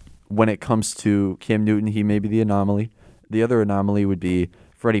when it comes to Cam Newton, he may be the anomaly. The other anomaly would be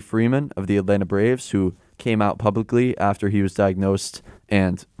Freddie Freeman of the Atlanta Braves, who came out publicly after he was diagnosed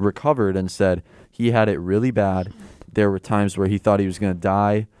and recovered and said he had it really bad. There were times where he thought he was going to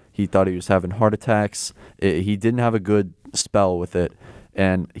die. He thought he was having heart attacks. He didn't have a good spell with it.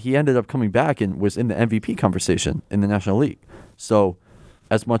 And he ended up coming back and was in the MVP conversation in the National League. So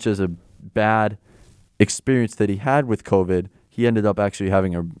as much as a bad experience that he had with COVID, he ended up actually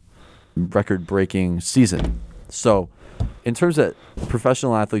having a record-breaking season. So in terms of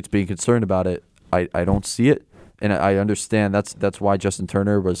professional athletes being concerned about it, I don't see it. And I understand that's why Justin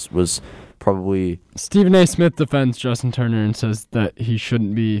Turner was probably... Stephen A. Smith defends Justin Turner and says that he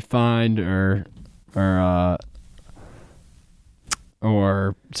shouldn't be fined or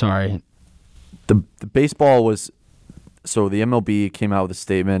sorry. The baseball was... So the MLB came out with a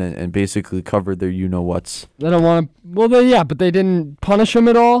statement and basically covered their you-know-whats. They don't want to... Well, but they didn't punish him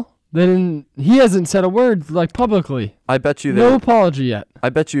at all. They didn't... He hasn't said a word, publicly. I bet you... No apology yet. I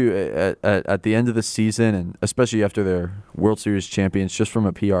bet you at the end of the season, and especially after their World Series champions, just from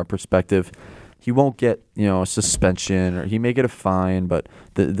a PR perspective, he won't get, a suspension, or he may get a fine, but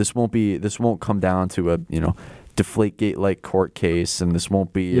this won't come down to a, Deflategate-like court case, and this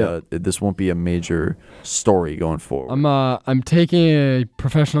won't be a major story going forward. I'm taking a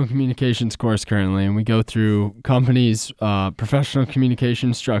professional communications course currently, and we go through companies' professional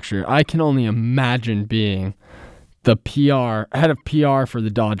communication structure. I can only imagine being the head of PR for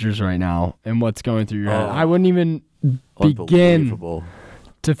the Dodgers right now, and what's going through your head. I wouldn't even begin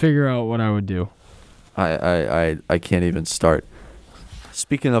to figure out what I would do. I can't even start.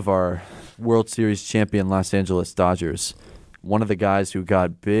 Speaking of our World Series champion Los Angeles Dodgers, one of the guys who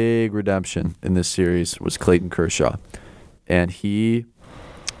got big redemption in this series was Clayton Kershaw. And he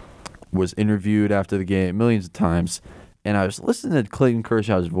was interviewed after the game millions of times. And I was listening to Clayton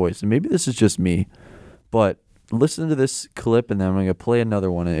Kershaw's voice, and maybe this is just me, but listen to this clip, and then I'm going to play another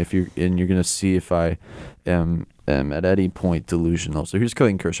one, and you're going to see if I am at any point delusional. So here's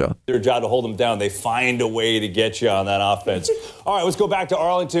Clayton Kershaw. Their job to hold them down. They find a way to get you on that offense. All right, let's go back to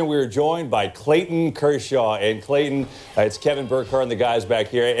Arlington. We were joined by Clayton Kershaw. And Clayton, it's Kevin Burkhardt and the guys back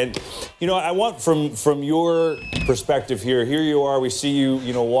here. And, I want from your perspective here you are, we see you,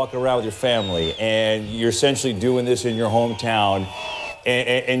 walking around with your family, and you're essentially doing this in your hometown.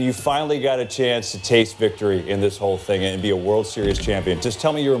 And you finally got a chance to taste victory in this whole thing and be a World Series champion. Just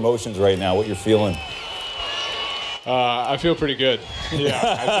tell me your emotions right now, what you're feeling. I feel pretty good. Yeah,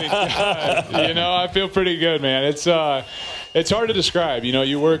 I think, I feel pretty good, man. It's hard to describe.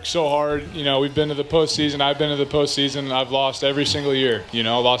 You work so hard. We've been to the postseason. I've been to the postseason. I've lost every single year.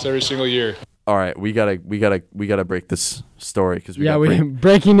 Lost every single year. All right, we gotta break this story because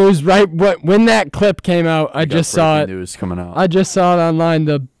breaking news. Right, when that clip came out, I just saw it. News coming out. I just saw it online.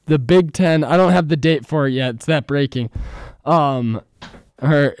 The Big Ten. I don't have the date for it yet. It's that breaking.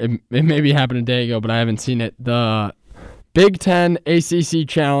 It maybe happened a day ago, but I haven't seen it. The Big Ten ACC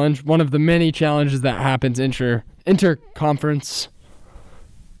Challenge, one of the many challenges that happens interconference.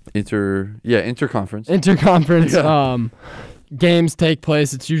 Interconference. Yeah. Games take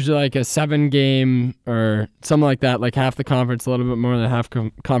place. It's usually like a 7-game or something like that. Like half the conference, a little bit more than half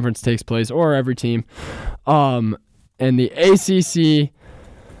conference takes place, or every team. And the ACC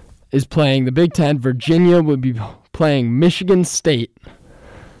is playing the Big Ten. Virginia would be playing Michigan State.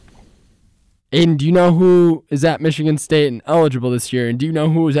 Aidan, do you know who is at Michigan State and eligible this year? And do you know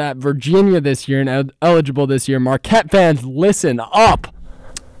who is at Virginia this year and eligible this year? Marquette fans, listen up.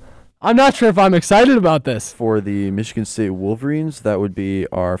 I'm not sure if I'm excited about this. For the Michigan State Wolverines, that would be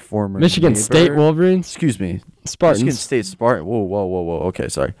our former Michigan neighbor. State Wolverines? Excuse me. Spartans. Michigan State Spartans. Whoa. Okay,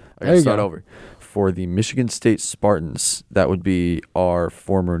 sorry. I got to start over. For the Michigan State Spartans, that would be our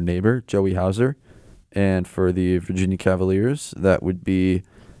former neighbor, Joey Hauser. And for the Virginia Cavaliers, that would be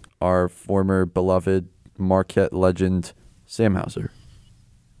our former beloved Marquette legend Sam Hauser.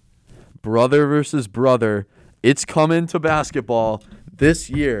 Brother versus brother. It's coming to basketball this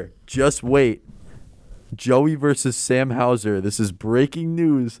year. Just wait. Joey versus Sam Hauser. This is breaking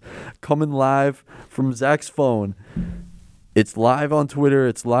news coming live from Zack's phone. It's live on Twitter.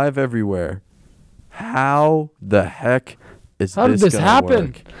 It's live everywhere. How the heck is How did this happen?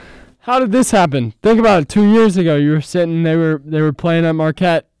 Work? How did this happen? Think about it. 2 years ago, you were sitting. They were playing at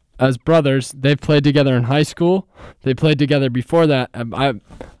Marquette as brothers. They've played together in high school. They played together before that.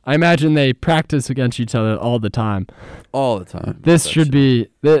 I imagine they practice against each other all the time. All the time. This should be.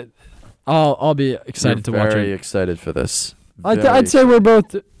 I'll be excited to watch it. Very excited for this. I'd say we're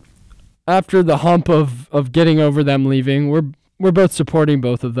both, after the hump of getting over them leaving, we're both supporting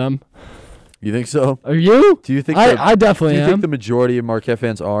both of them. You think so? Are you? Do you think? I definitely am. Do you think the majority of Marquette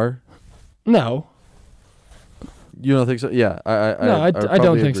fans are? No. You don't think so? Yeah, I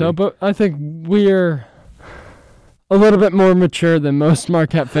don't think so. But I think we're a little bit more mature than most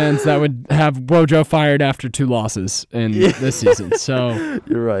Marquette fans that would have Wojo fired after 2 losses in this season. So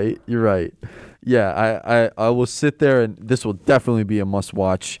you're right. Yeah, I will sit there, and this will definitely be a must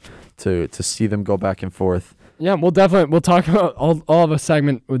watch to see them go back and forth. Yeah, we'll talk about all of a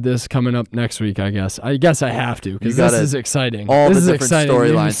segment with this coming up next week. I guess I have to, because this is exciting. All this the is different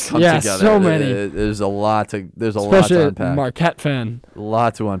storylines come together. Yeah, so many. There's a lot to Especially unpack. A Marquette fan. A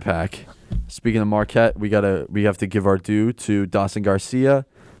lot to unpack. Speaking of Marquette, we have to give our due to Dawson Garcia,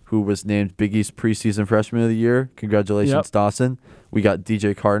 who was named Big East preseason freshman of the year. Congratulations, Dawson. We got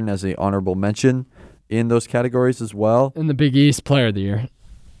DJ Carton as an honorable mention in those categories as well. In the Big East Player of the Year.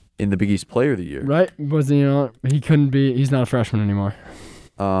 In the Big East Player of the Year. Right? He couldn't be. He's not a freshman anymore.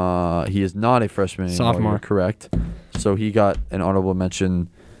 He is not a freshman anymore. Sophomore. You're correct. So he got an honorable mention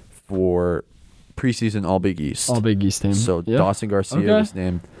for preseason All Big East. All Big East team. So Dawson Garcia was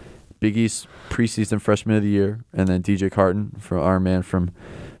named Big East preseason freshman of the year, and then DJ Carton, our man from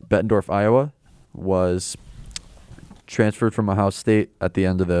Bettendorf, Iowa, was transferred from Ohio State at the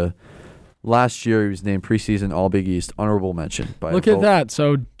end of the last year. He was named preseason All Big East honorable mention. Look at that.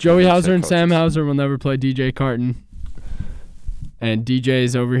 So Joey Hauser and Sam Hauser will never play DJ Carton, and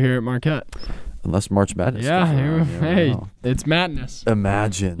DJ's over here at Marquette. Unless March Madness. Yeah, hey, it's madness.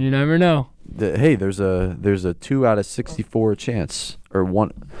 Imagine. You never know. There's a 2 out of 64 chance, or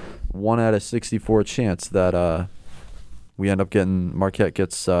one out of 64 chance that we end up getting Marquette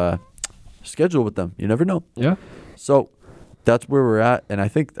gets scheduled with them. You never know. Yeah. So that's where we're at, and I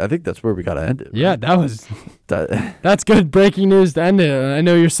think that's where we gotta end it. Right? Yeah, that's good breaking news to end it. I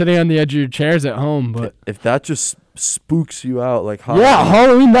know you're sitting on the edge of your chairs at home, but if that just spooks you out like Halloween. Yeah,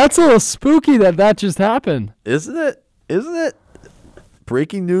 Halloween, that's a little spooky that just happened. Isn't it?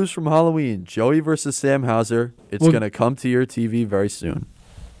 Breaking news from Halloween. Joey versus Sam Hauser. It's going to come to your TV very soon.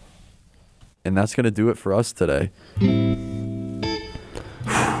 And that's going to do it for us today.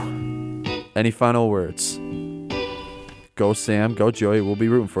 Any final words? Go Sam, go Joey. We'll be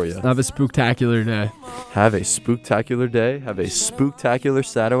rooting for you. Have a spooktacular day. Have a spooktacular day. Have a spooktacular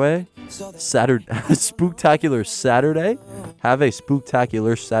Saturday. Spooktacular Saturday. Have a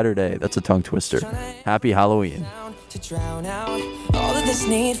spooktacular Saturday. That's a tongue twister. Happy Halloween. To drown out all of this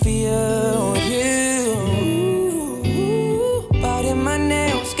need for you. Biting my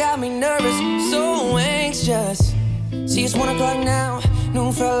nails got me nervous, so anxious. See, it's 1 o'clock now.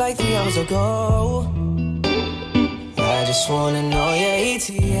 Noon felt like 3 hours ago. I just wanna know your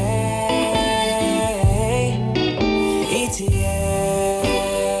ETA.